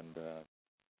 and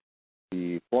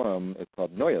the forum is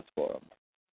called Neues Forum.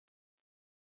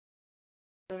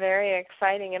 Very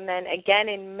exciting. And then again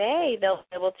in May, they'll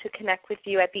be able to connect with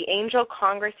you at the Angel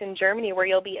Congress in Germany, where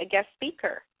you'll be a guest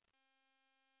speaker.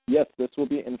 Yes, this will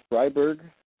be in Freiburg,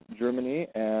 Germany,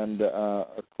 and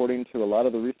according to a lot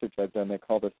of the research I've done, they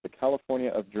call this the California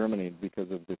of Germany because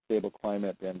of the stable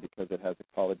climate and because it has a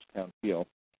college town feel.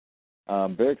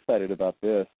 I'm very excited about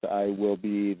this. I will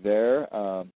be there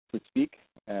to speak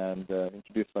and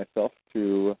introduce myself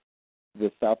to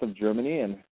the south of Germany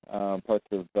and parts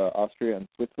of Austria and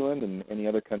Switzerland and any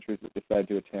other countries that decide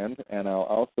to attend. And I'll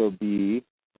also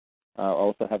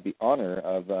have the honor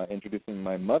of introducing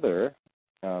my mother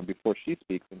before she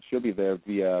speaks, and she'll be there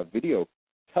via video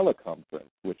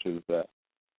teleconference, which is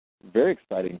very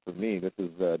exciting for me. This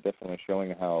is definitely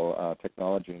showing how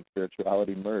technology and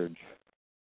spirituality merge.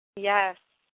 Yes.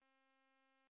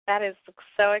 That is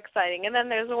so exciting. And then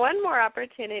there's one more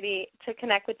opportunity to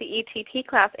connect with the ETP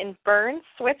class in Bern,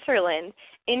 Switzerland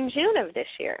in June of this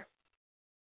year.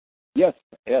 Yes,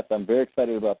 I'm very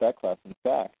excited about that class. In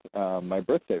fact, my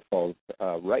birthday falls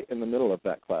right in the middle of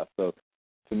that class. So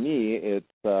to me, it's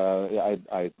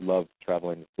I love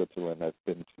traveling to Switzerland. I've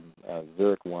been to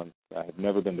Zurich once. I have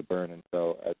never been to Bern, and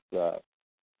so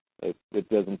it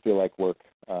doesn't feel like work.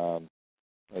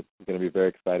 It's going to be very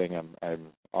exciting. I'm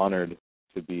honored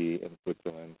to be in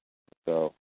Switzerland,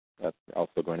 so that's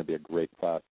also going to be a great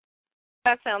class.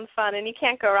 That sounds fun, and you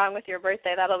can't go wrong with your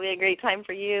birthday. That'll be a great time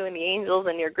for you and the angels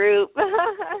and your group.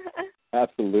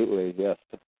 Absolutely, yes.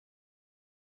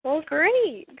 Well,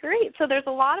 great. So there's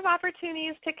a lot of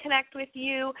opportunities to connect with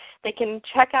you. They can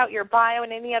check out your bio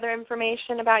and any other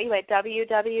information about you at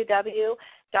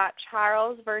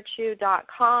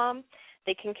www.charlesvirtue.com.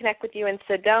 They can connect with you in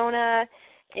Sedona,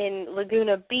 in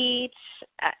Laguna Beach,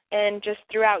 and just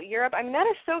throughout Europe. I mean, that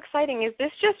is so exciting. Is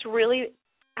this just really,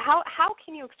 how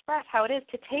can you express how it is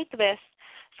to take this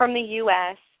from the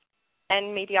U.S.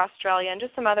 and maybe Australia and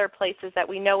just some other places that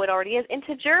we know it already is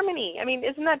into Germany? I mean,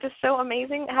 isn't that just so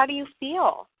amazing? How do you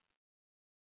feel?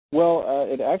 Well,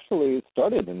 it actually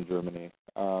started in Germany.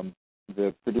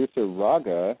 The producer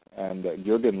Raga and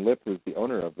Jürgen Lipp, who's the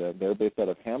owner of it, they're based out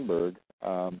of Hamburg,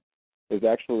 is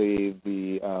actually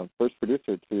the first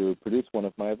producer to produce one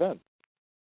of my events.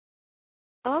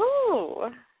 Oh,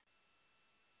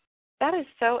 that is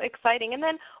so exciting. And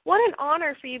then what an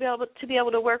honor for you to be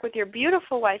able to work with your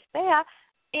beautiful wife, Bea,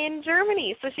 in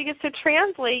Germany. So she gets to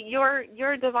translate your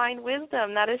divine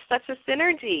wisdom. That is such a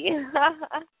synergy.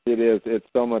 It is. It's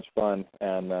so much fun,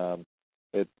 and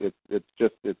it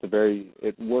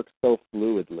works so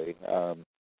fluidly.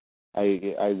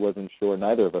 I wasn't sure.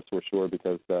 Neither of us were sure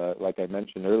because, like I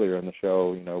mentioned earlier in the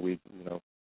show,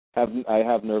 I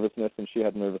have nervousness and she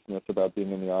had nervousness about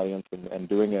being in the audience and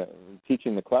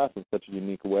teaching the class in such a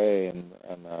unique way and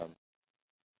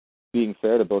being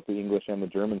fair to both the English and the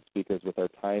German speakers with our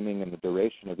timing and the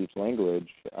duration of each language.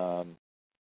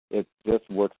 It just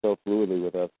works so fluidly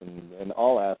with us in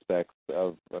all aspects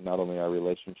of not only our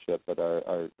relationship but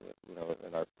our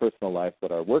in our personal life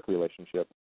but our work relationship.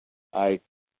 I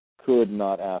could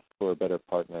not ask for a better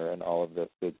partner in all of this.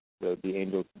 The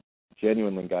angels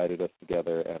genuinely guided us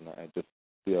together, and I just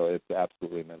feel it's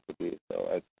absolutely meant to be.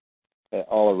 So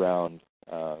all around,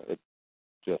 it's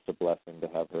just a blessing to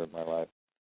have her in my life.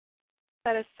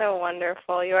 That is so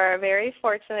wonderful. You are very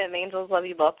fortunate, and the angels love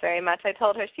you both very much. I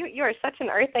told her, you are such an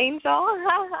earth angel.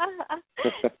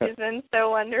 She's been so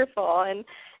wonderful, and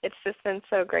it's just been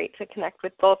so great to connect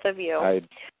with both of you.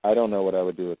 I don't know what I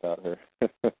would do without her.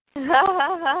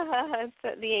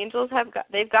 The angels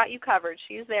they've got you covered.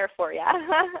 She's there for you.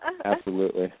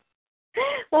 Absolutely.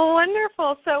 Well,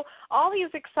 wonderful. So all these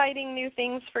exciting new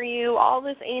things for you, all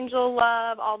this angel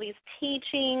love, all these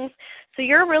teachings. So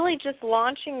you're really just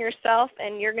launching yourself,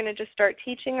 and you're going to just start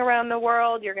teaching around the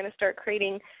world. You're going to start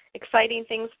creating exciting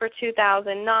things for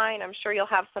 2009. I'm sure you'll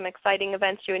have some exciting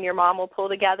events you and your mom will pull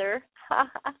together.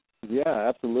 Yeah,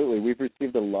 absolutely. We've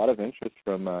received a lot of interest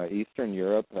from Eastern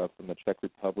Europe, from the Czech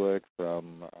Republic,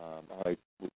 from I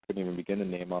couldn't even begin to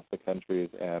name off the countries,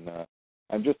 and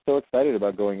I'm just so excited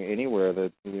about going anywhere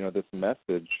that this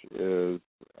message is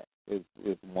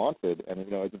wanted, and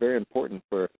it's very important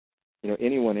for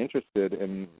anyone interested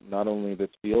in not only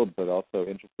this field but also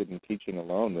interested in teaching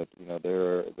alone. That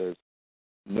there's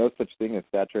no such thing as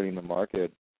saturating the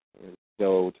market,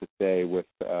 so to say, with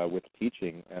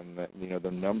teaching, and that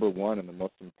the number one and the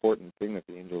most important thing that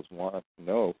the angels want us to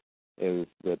know is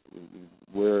that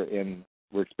we're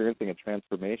experiencing a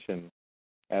transformation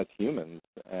as humans,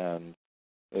 and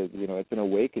it's an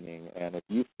awakening. And if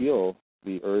you feel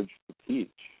the urge to teach,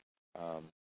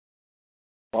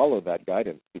 follow that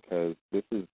guidance, because this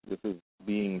is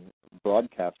being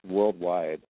broadcast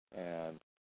worldwide, and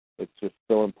it's just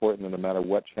so important that no matter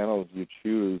what channels you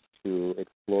choose to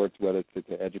explore, whether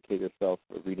to educate yourself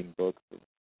or reading books,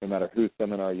 no matter whose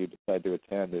seminar you decide to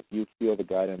attend, if you feel the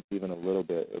guidance even a little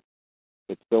bit,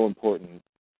 it's so important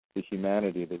to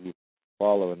humanity that you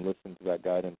follow and listen to that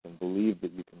guidance and believe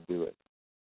that you can do it.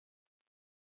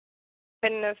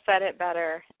 Couldn't have said it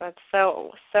better. That's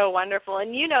so wonderful.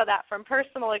 And you know that from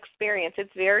personal experience.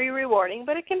 It's very rewarding,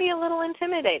 but it can be a little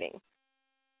intimidating.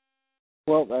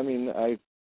 Well, I mean,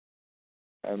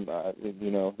 I'm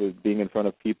being in front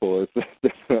of people is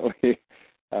definitely,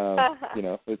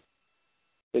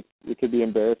 it could be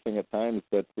embarrassing at times,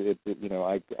 but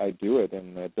I do it,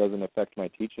 and it doesn't affect my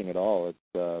teaching at all.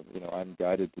 It's I'm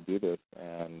guided to do this,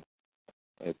 and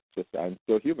it's just I'm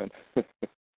still human.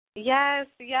 Yes,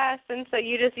 and so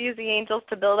you just use the angels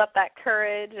to build up that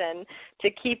courage and to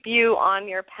keep you on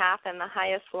your path in the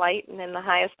highest light and in the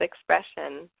highest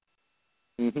expression.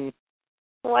 Mm-hmm.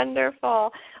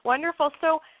 Wonderful.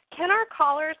 So can our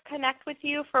callers connect with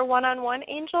you for one-on-one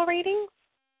angel readings?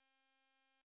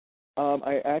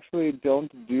 I actually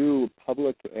don't do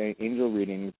public angel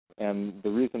readings, and the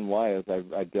reason why is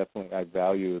I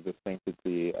value the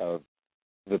sanctity of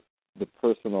the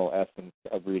personal essence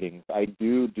of readings. I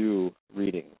do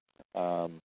readings.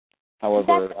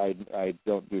 However, I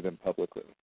don't do them publicly.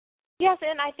 Yes,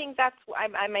 and I think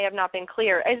I may have not been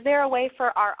clear. Is there a way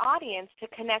for our audience to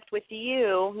connect with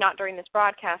you, not during this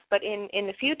broadcast, but in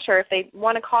the future, if they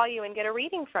want to call you and get a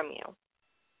reading from you?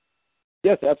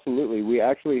 Yes, absolutely. We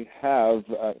actually have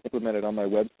implemented on my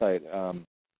website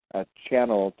a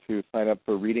channel to sign up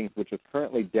for readings, which is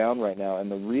currently down right now. And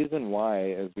the reason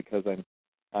why is because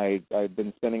I've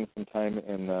been spending some time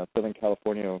in Southern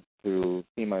California to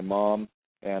see my mom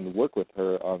and work with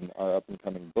her on our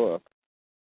up-and-coming book.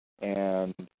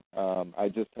 And I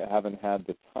just haven't had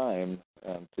the time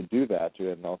to do that,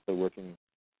 and also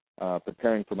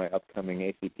preparing for my upcoming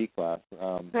ACP class.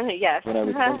 Yes. When I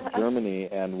return to Germany,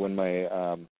 and when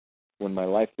my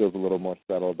life feels a little more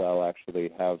settled, I'll actually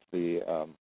have the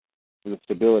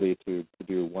stability to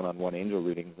do one-on-one angel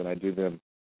readings, and I do them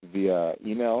via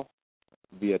email,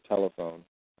 via telephone,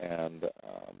 and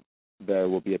there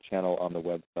will be a channel on the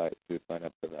website to sign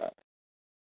up for that.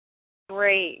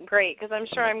 Great, because I'm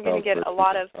sure I'm going to get a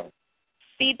lot of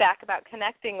feedback about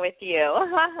connecting with you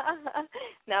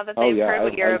now that they've heard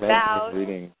what you're about.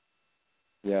 Reading.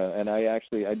 Yeah, and I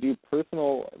do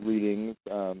personal readings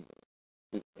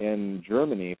in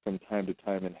Germany from time to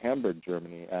time, in Hamburg,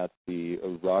 Germany, at the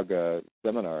Raga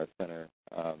Seminar Center.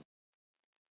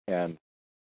 And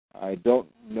I don't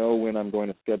know when I'm going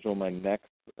to schedule my next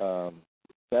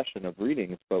session of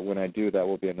readings, but when I do, that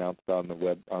will be announced on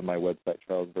my website,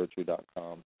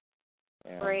 charlesvirtue.com.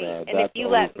 And great. And that's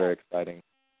always very exciting.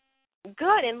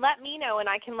 Good, and let me know, and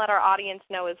I can let our audience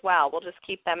know as well. We'll just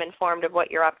keep them informed of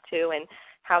what you're up to and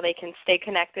how they can stay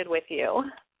connected with you.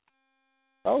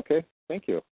 Okay, thank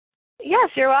you.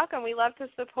 Yes, you're welcome. We love to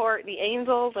support the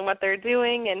angels and what they're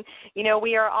doing, and,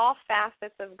 we are all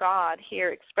facets of God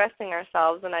here expressing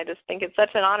ourselves, and I just think it's such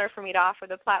an honor for me to offer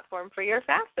the platform for your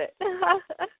facet.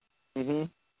 Mm-hmm.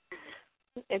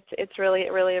 It's really,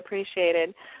 really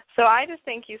appreciated. So I just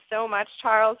thank you so much,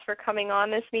 Charles, for coming on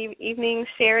this evening,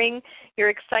 sharing your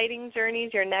exciting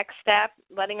journeys, your next step,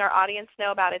 letting our audience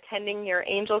know about attending your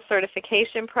angel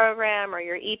certification program or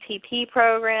your ETP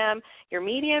program, your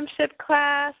mediumship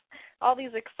class, all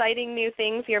these exciting new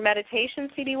things. Your meditation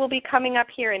CD will be coming up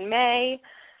here in May.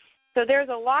 So there's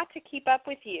a lot to keep up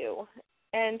with you.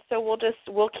 And so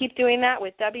we'll keep doing that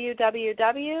with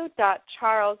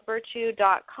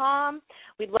www.charlesvirtue.com.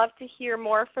 We'd love to hear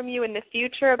more from you in the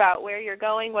future about where you're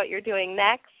going, what you're doing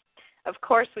next. Of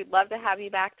course, we'd love to have you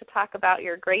back to talk about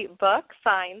your great book,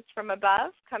 Signs from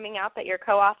Above, coming out that you're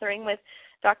co-authoring with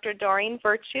Dr. Doreen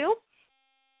Virtue.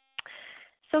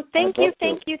 So thank you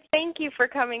for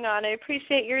coming on. I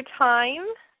appreciate your time.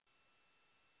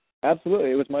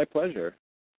 Absolutely. It was my pleasure.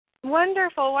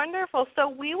 Wonderful, wonderful. So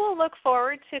we will look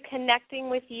forward to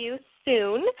connecting with you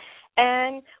soon,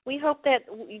 and we hope that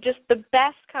just the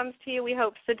best comes to you. We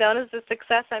hope Sedona's a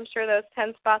success. I'm sure those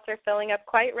 10 spots are filling up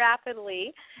quite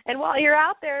rapidly. And while you're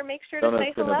out there, make sure to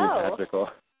say hello. Sedona's going to be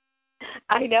magical.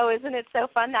 I know, isn't it so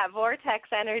fun? That vortex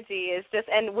energy is just,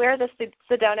 and where the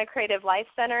Sedona Creative Life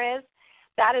Center is,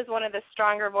 that is one of the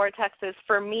stronger vortexes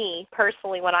for me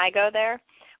personally when I go there.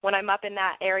 When I'm up in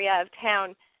that area of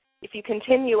town, if you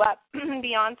continue up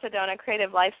beyond Sedona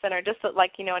Creative Life Center, just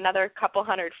like, another couple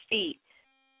hundred feet,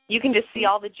 you can just see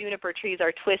all the juniper trees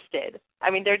are twisted. I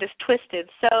mean, they're just twisted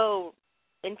so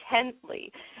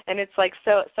intensely. And it's like,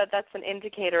 so that's an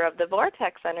indicator of the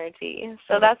vortex energy.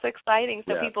 So that's exciting.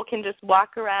 So people can just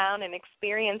walk around and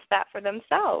experience that for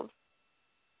themselves.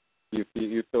 You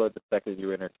feel it the second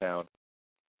you enter town.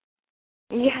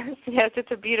 Yes,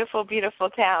 it's a beautiful, beautiful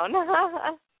town.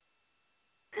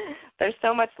 There's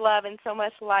so much love and so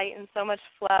much light and so much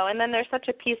flow. And then there's such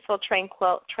a peaceful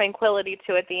tranquility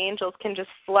to it. The angels can just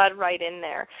flood right in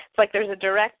there. It's like there's a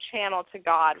direct channel to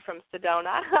God from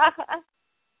Sedona.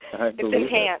 It's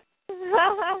enhanced.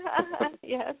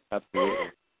 Yes.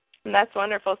 Absolutely. And that's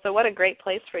wonderful. So what a great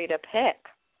place for you to pick.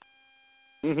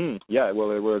 Mm-hmm. Yeah,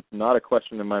 well, it was not a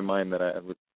question in my mind that I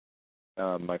was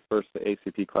my first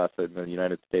ACP class in the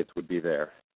United States would be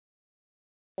there.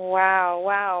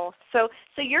 Wow. So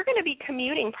you're going to be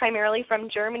commuting primarily from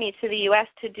Germany to the U.S.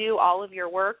 to do all of your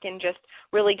work and just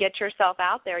really get yourself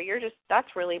out there.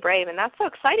 That's really brave, and that's so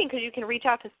exciting because you can reach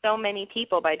out to so many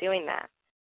people by doing that.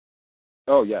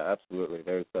 Oh, yeah, absolutely.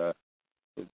 There's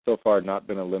so far not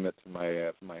been a limit to my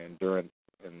endurance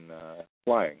in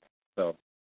flying. So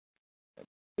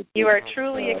you are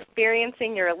truly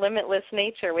experiencing your limitless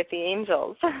nature with the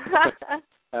angels.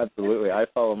 Absolutely. I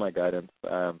follow my guidance.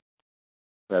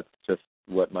 That's just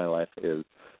what my life is.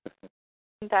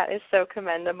 That is so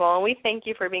commendable. And we thank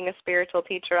you for being a spiritual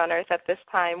teacher on earth at this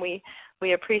time. We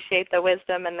appreciate the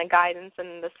wisdom and the guidance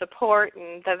and the support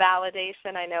and the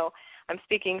validation. I know I'm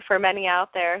speaking for many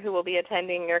out there who will be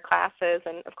attending your classes,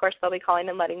 and, of course, they'll be calling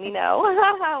and letting me know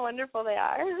how wonderful they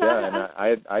are. Yeah,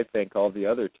 and I thank all the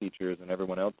other teachers and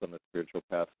everyone else on the spiritual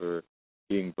path for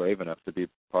being brave enough to be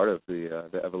part of the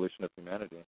evolution of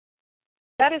humanity.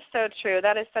 That is so true.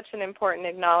 That is such an important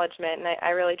acknowledgement, and I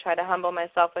really try to humble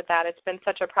myself with that. It's been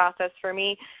such a process for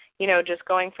me, just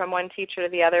going from one teacher to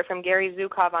the other, from Gary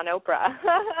Zukov on Oprah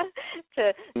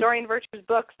to Doreen Virtue's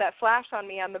books that flash on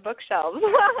me on the bookshelves.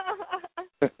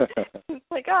 It's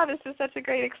like, this is such a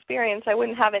great experience. I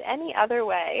wouldn't have it any other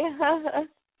way.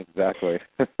 Exactly.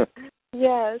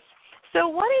 Yes. So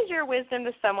what is your wisdom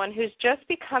to someone who's just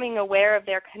becoming aware of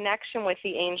their connection with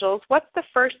the angels? What's the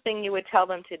first thing you would tell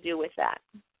them to do with that?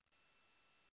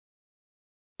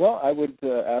 Well, I would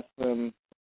ask them,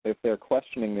 if they're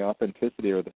questioning the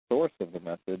authenticity or the source of the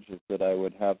message, is that I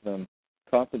would have them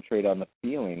concentrate on the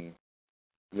feeling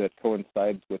that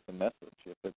coincides with the message.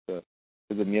 If it's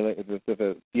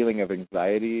a feeling of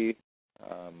anxiety,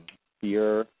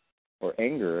 fear, or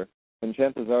anger, then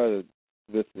chances are that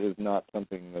this is not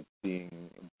something that's being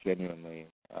genuinely,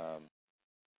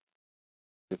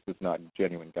 this is not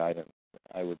genuine guidance.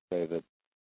 I would say that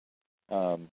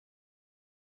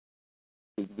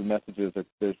the messages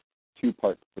there's two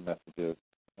parts to the messages,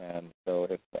 and so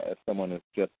if someone is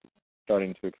just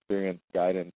starting to experience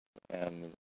guidance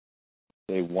and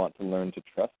they want to learn to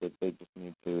trust it, they just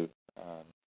need to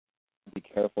be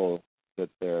careful that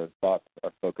their thoughts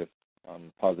are focused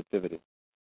on positivity.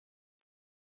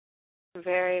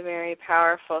 Very, very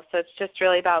powerful. So it's just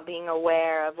really about being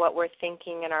aware of what we're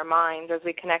thinking in our minds as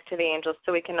we connect to the angels,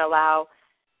 so we can allow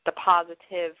the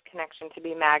positive connection to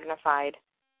be magnified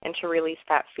and to release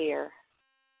that fear.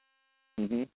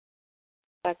 Mm-hmm.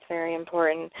 That's very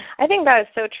important. I think that is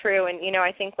so true. And,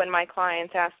 I think when my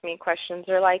clients ask me questions,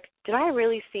 they're like, did I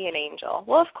really see an angel?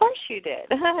 Well, of course you did.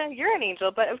 You're an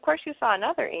angel, but of course you saw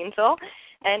another angel.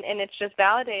 And it's just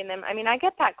validating them. I mean, I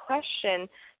get that question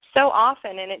so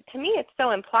often, and to me it's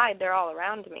so implied they're all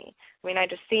around me. I mean, I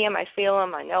just see them, I feel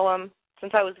them, I know them.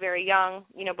 Since I was very young,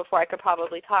 before I could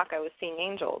probably talk, I was seeing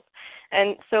angels.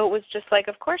 And so it was just like,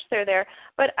 of course they're there.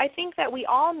 But I think that we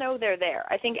all know they're there.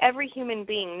 I think every human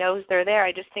being knows they're there.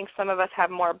 I just think some of us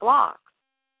have more blocks.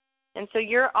 And so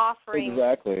you're offering...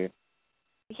 Exactly.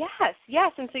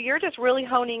 Yes. And so you're just really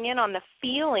honing in on the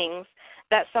feelings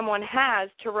that someone has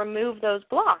to remove those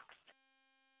blocks.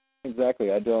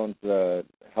 Exactly. I don't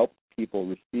help people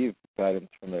receive guidance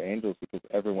from their angels because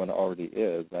everyone already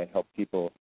is. I help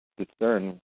people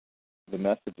discern the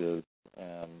messages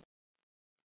and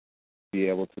be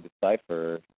able to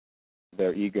decipher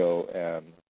their ego and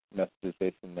messages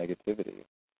based on negativity.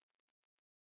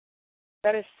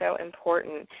 That is so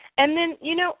important. And then,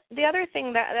 the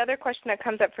other question that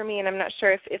comes up for me, and I'm not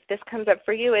sure if this comes up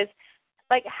for you, is,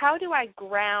 like, how do I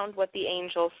ground what the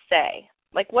angels say?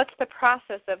 Like, what's the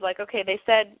process of, like, okay, they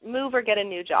said move or get a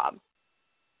new job.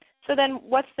 So then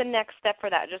what's the next step for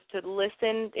that? Just to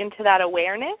listen into that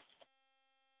awareness?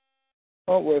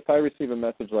 Well, if I receive a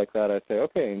message like that, I say,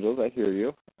 okay, angels, I hear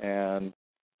you, and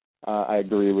I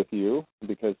agree with you,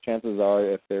 because chances are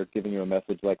if they're giving you a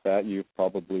message like that, you've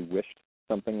probably wished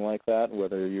something like that,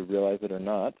 whether you realize it or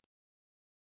not.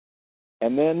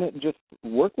 And then just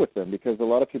work with them, because a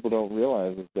lot of people don't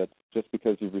realize is that just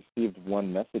because you've received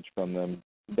one message from them,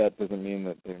 that doesn't mean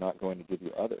that they're not going to give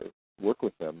you others. Work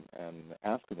with them and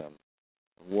ask them,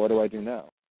 what do I do now?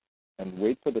 And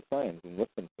wait for the signs and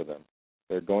listen for them.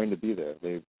 They're going to be there.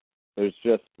 There's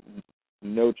just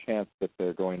no chance that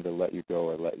they're going to let you go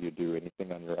or let you do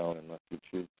anything on your own unless you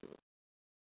choose to.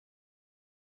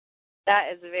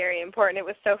 That is very important. It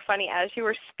was so funny. As you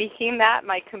were speaking that,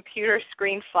 my computer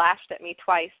screen flashed at me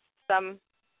twice, some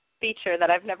feature that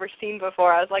I've never seen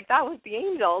before. I was like, that was the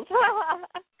angels.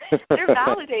 They're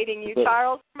validating you,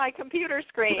 Charles, for my computer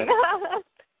screen.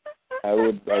 I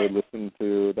would listen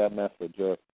to that message.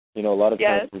 A lot of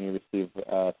times when you receive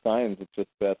signs, it's just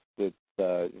best that,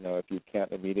 if you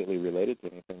can't immediately relate it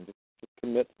to anything, just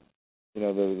commit,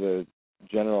 the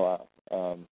general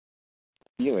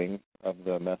feeling of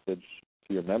the message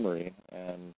to your memory,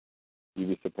 and you'd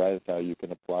be surprised how you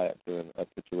can apply it to a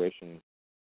situation.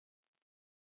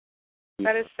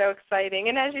 That is so exciting.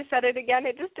 And as you said it again,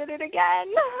 it just did it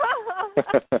again.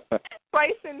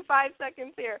 Twice in 5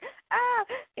 seconds here.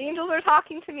 Angels are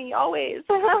talking to me always.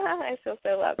 I feel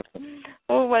so loved.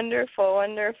 Oh, wonderful,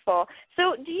 wonderful.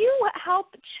 So do you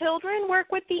help children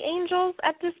work with the angels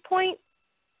at this point?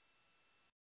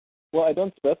 Well, I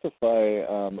don't specify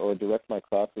or direct my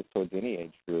classes towards any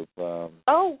age group.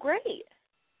 Oh, great.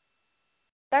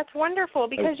 That's wonderful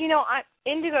because,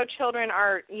 indigo children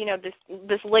are,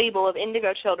 this label of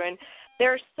indigo children,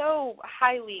 they're so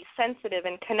highly sensitive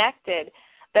and connected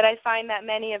that I find that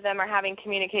many of them are having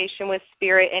communication with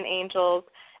spirit and angels.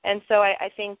 And so I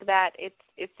think that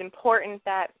it's important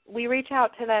that we reach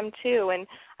out to them too. And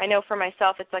I know for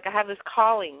myself, it's like I have this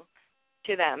calling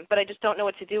to them, but I just don't know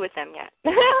what to do with them yet.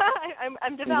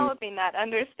 I'm developing that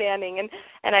understanding,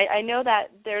 and I know that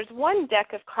there's one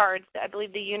deck of cards, I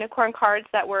believe the unicorn cards,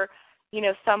 that were,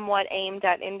 somewhat aimed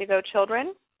at indigo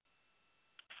children,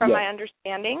 from my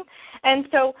understanding. And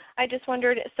so I just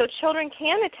wondered, so children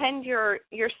can attend your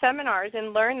seminars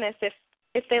and learn this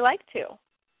if they like to.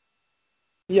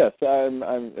 Yes, I'm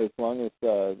as long as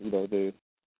the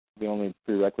only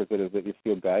prerequisite is that you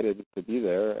feel guided to be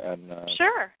there, and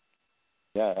sure.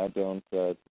 Yeah, I don't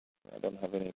have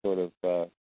any sort of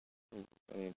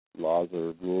any laws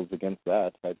or rules against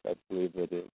that. I believe that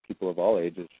people of all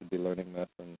ages should be learning this,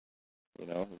 and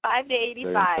 5 to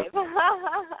 85.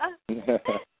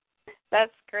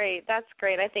 That's great. That's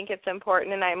great. I think it's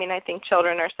important, and I think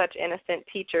children are such innocent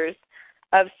teachers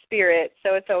of spirit,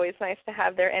 so it's always nice to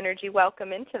have their energy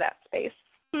welcome into that space.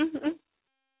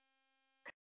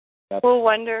 Well,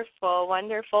 wonderful,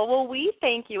 wonderful. Well, we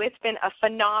thank you. It's been a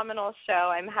phenomenal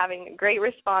show. I'm having great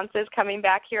responses coming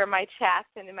back here in my chats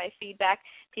and in my feedback.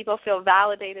 People feel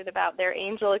validated about their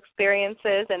angel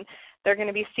experiences, and they're going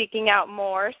to be seeking out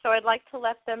more. So I'd like to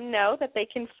let them know that they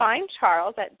can find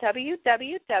Charles at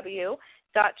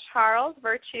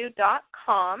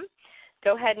www.charlesvirtue.com.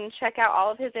 Go ahead and check out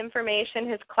all of his information,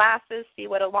 his classes, see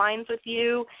what aligns with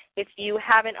you. If you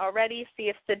haven't already, see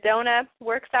if Sedona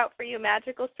works out for you.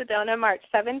 Magical Sedona, March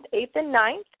 7th, 8th, and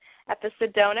 9th at the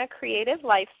Sedona Creative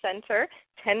Life Center.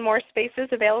 10 more spaces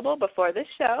available before the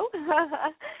show.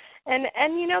 And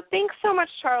thanks so much,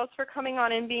 Charles, for coming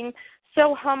on and being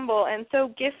so humble and so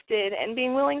gifted and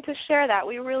being willing to share that.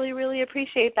 We really, really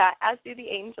appreciate that, as do the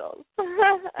angels.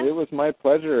 It was my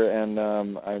pleasure, and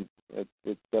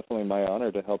it's definitely my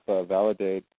honor to help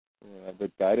validate the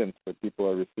guidance that people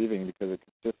are receiving, because it's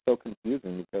just so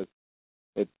confusing, because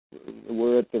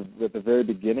we're at the very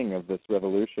beginning of this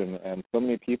revolution, and so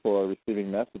many people are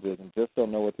receiving messages and just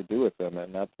don't know what to do with them,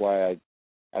 and that's why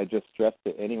I just stress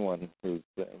to anyone who's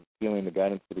feeling the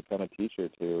guidance to become a teacher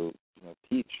to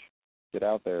teach, get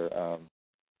out there.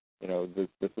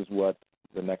 this is what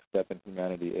the next step in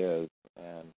humanity is.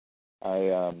 And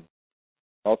I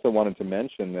also wanted to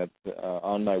mention that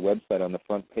on my website, on the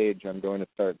front page, I'm going to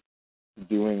start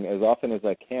doing, as often as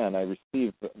I can, I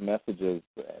receive messages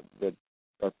that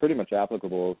are pretty much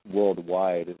applicable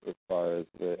worldwide as far as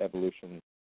the evolution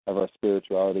of our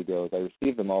spirituality goes. I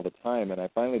receive them all the time, and I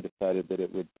finally decided that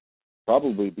it would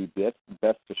probably be best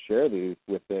to share these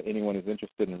with anyone who's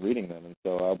interested in reading them. And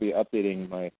so I'll be updating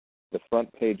the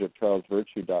front page of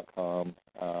charlesvirtue.com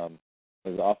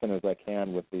as often as I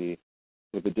can with the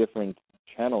different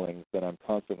channelings that I'm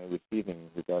constantly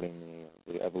receiving regarding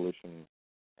the evolution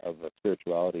of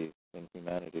spirituality in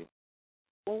humanity.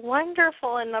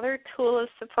 Wonderful. Another tool of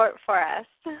support for us.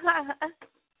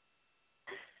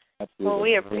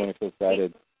 Absolutely. Well, Everyone is so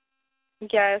excited.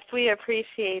 Yes, we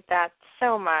appreciate that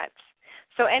so much.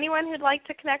 So anyone who'd like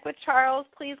to connect with Charles,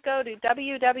 please go to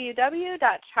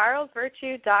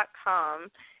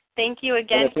www.charlesvirtue.com. Thank you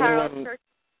again, Charles.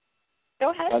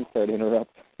 Go ahead. I'm sorry to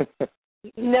interrupt.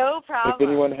 No problem. If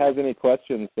anyone has any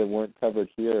questions that weren't covered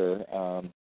here,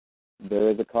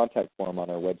 there is a contact form on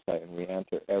our website, and we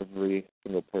answer every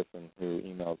single person who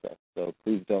emails us. So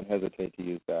please don't hesitate to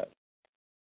use that.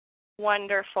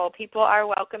 Wonderful. People are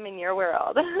welcome in your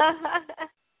world.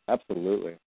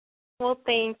 Absolutely. Well,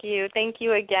 thank you. Thank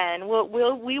you again.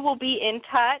 We will be in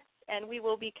touch, and we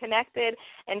will be connected.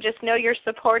 And just know you're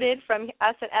supported from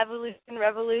us at Evolution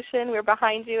Revolution. We're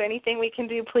behind you. Anything we can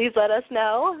do, please let us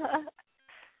know.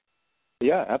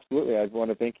 Yeah, absolutely. I want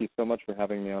to thank you so much for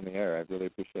having me on the air. I really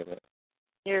appreciate it.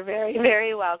 You're very,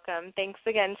 very welcome. Thanks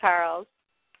again, Charles.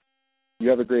 You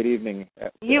have a great evening.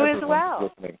 You as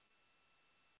well. Listening.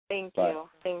 Thank Bye. you.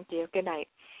 Thank you. Good night.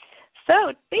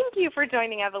 So thank you for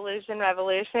joining Evolution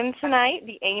Revolution tonight.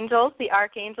 The angels, the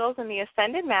archangels, and the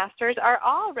ascended masters are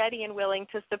all ready and willing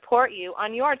to support you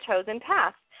on your chosen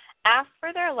path. Ask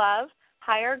for their love,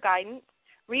 higher guidance,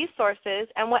 resources,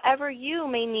 and whatever you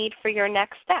may need for your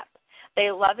next step. They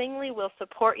lovingly will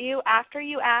support you after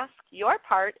you ask. Your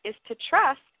part is to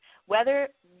trust what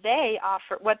they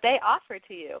offer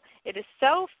to you. It is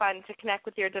so fun to connect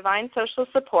with your divine social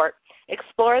support.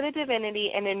 Explore the divinity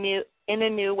in a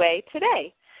new way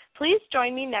today. Please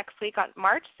join me next week on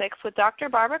March 6th with Dr.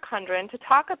 Barbara Kundran to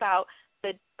talk about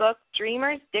the book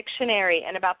Dreamer's Dictionary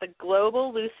and about the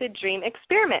global lucid dream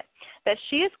experiment that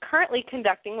she is currently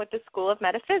conducting with the School of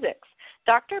Metaphysics.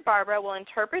 Dr. Barbara will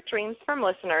interpret dreams from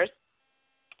listeners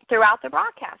throughout the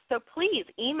broadcast. So please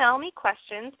email me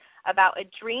questions about a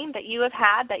dream that you have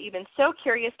had that you've been so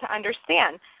curious to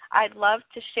understand. I'd love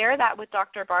to share that with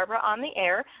Dr. Barbara on the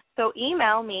air. So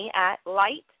email me at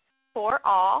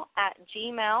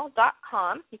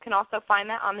lightforall@gmail.com. You can also find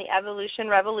that on the Evolution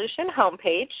Revolution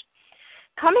homepage.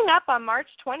 Coming up on March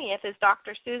 20th is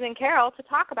Dr. Susan Carroll to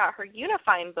talk about her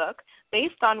unifying book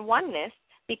based on oneness,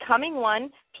 Becoming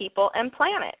One, People and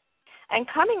Planet. And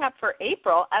coming up for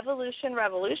April, Evolution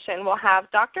Revolution will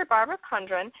have Dr. Barbara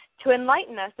Kundran to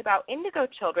enlighten us about indigo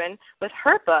children with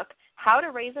her book, How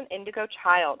to Raise an Indigo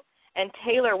Child. And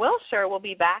Taylor Wilshire will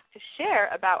be back to share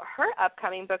about her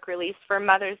upcoming book release for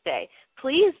Mother's Day.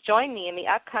 Please join me in the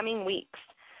upcoming weeks.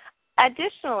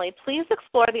 Additionally, please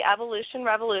explore the Evolution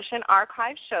Revolution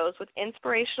archive shows with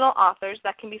inspirational authors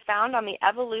that can be found on the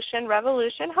Evolution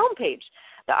Revolution homepage.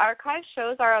 The archive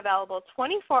shows are available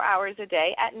 24 hours a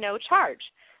day at no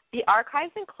charge. The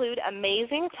archives include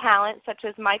amazing talent such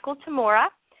as Michael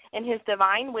Tamura and his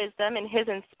divine wisdom and his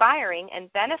inspiring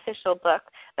and beneficial book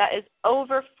that is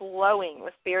overflowing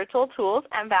with spiritual tools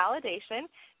and validation.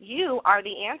 You are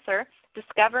the answer,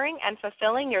 discovering and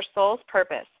fulfilling your soul's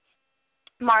purpose.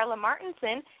 Marla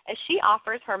Martinson, as she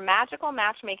offers her magical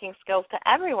matchmaking skills to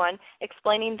everyone,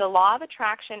 explaining the law of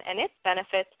attraction and its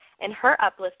benefits in her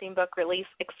uplifting book release,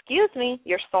 Excuse Me,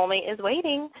 Your Soulmate is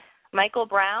Waiting. Michael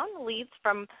Brown leads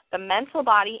from the mental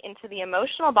body into the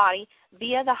emotional body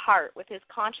via the heart with his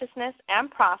consciousness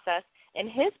and process in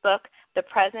his book, The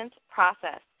Presence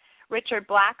Process. Richard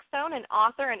Blackstone, an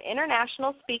author and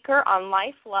international speaker on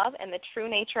life, love, and the true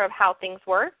nature of how things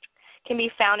work, can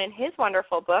be found in his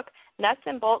wonderful book, Nuts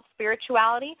and Bolts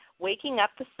Spirituality, Waking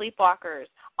Up the Sleepwalkers.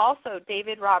 Also,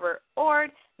 David Robert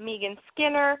Ord, Megan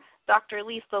Skinner, Dr.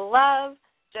 Lisa Love,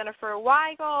 Jennifer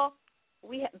Weigel,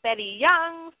 Betty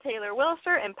Youngs, Taylor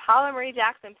Wilshire, and Paula Marie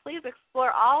Jackson. Please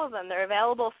explore all of them. They're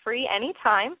available free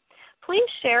anytime. Please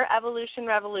share Evolution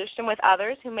Revolution with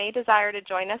others who may desire to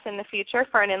join us in the future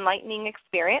for an enlightening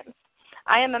experience.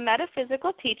 I am a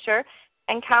metaphysical teacher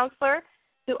and counselor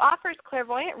who offers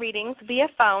clairvoyant readings via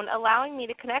phone, allowing me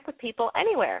to connect with people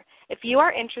anywhere. If you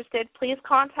are interested, please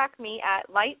contact me at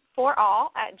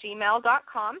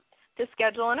lightforall@gmail.com to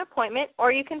schedule an appointment,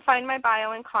 or you can find my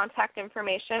bio and contact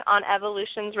information on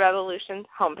Evolutions Revolution's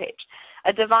homepage.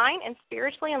 A divine and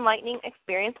spiritually enlightening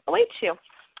experience awaits you.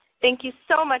 Thank you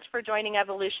so much for joining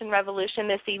Evolution Revolution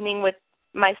this evening with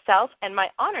myself and my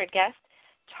honored guest,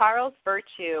 Charles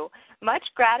Virtue. Much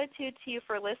gratitude to you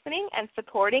for listening and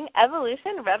supporting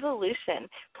Evolution Revolution.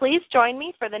 Please join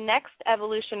me for the next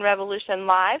Evolution Revolution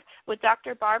Live with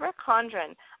Dr. Barbara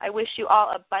Condren. I wish you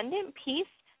all abundant peace,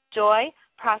 joy,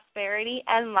 prosperity,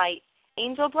 and light.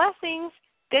 Angel blessings.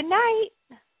 Good night.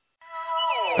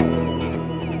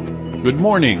 Good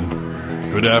morning,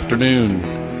 good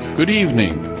afternoon, good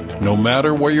evening. No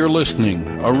matter where you're listening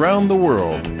around the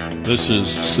world, this is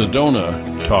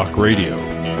Sedona Talk Radio.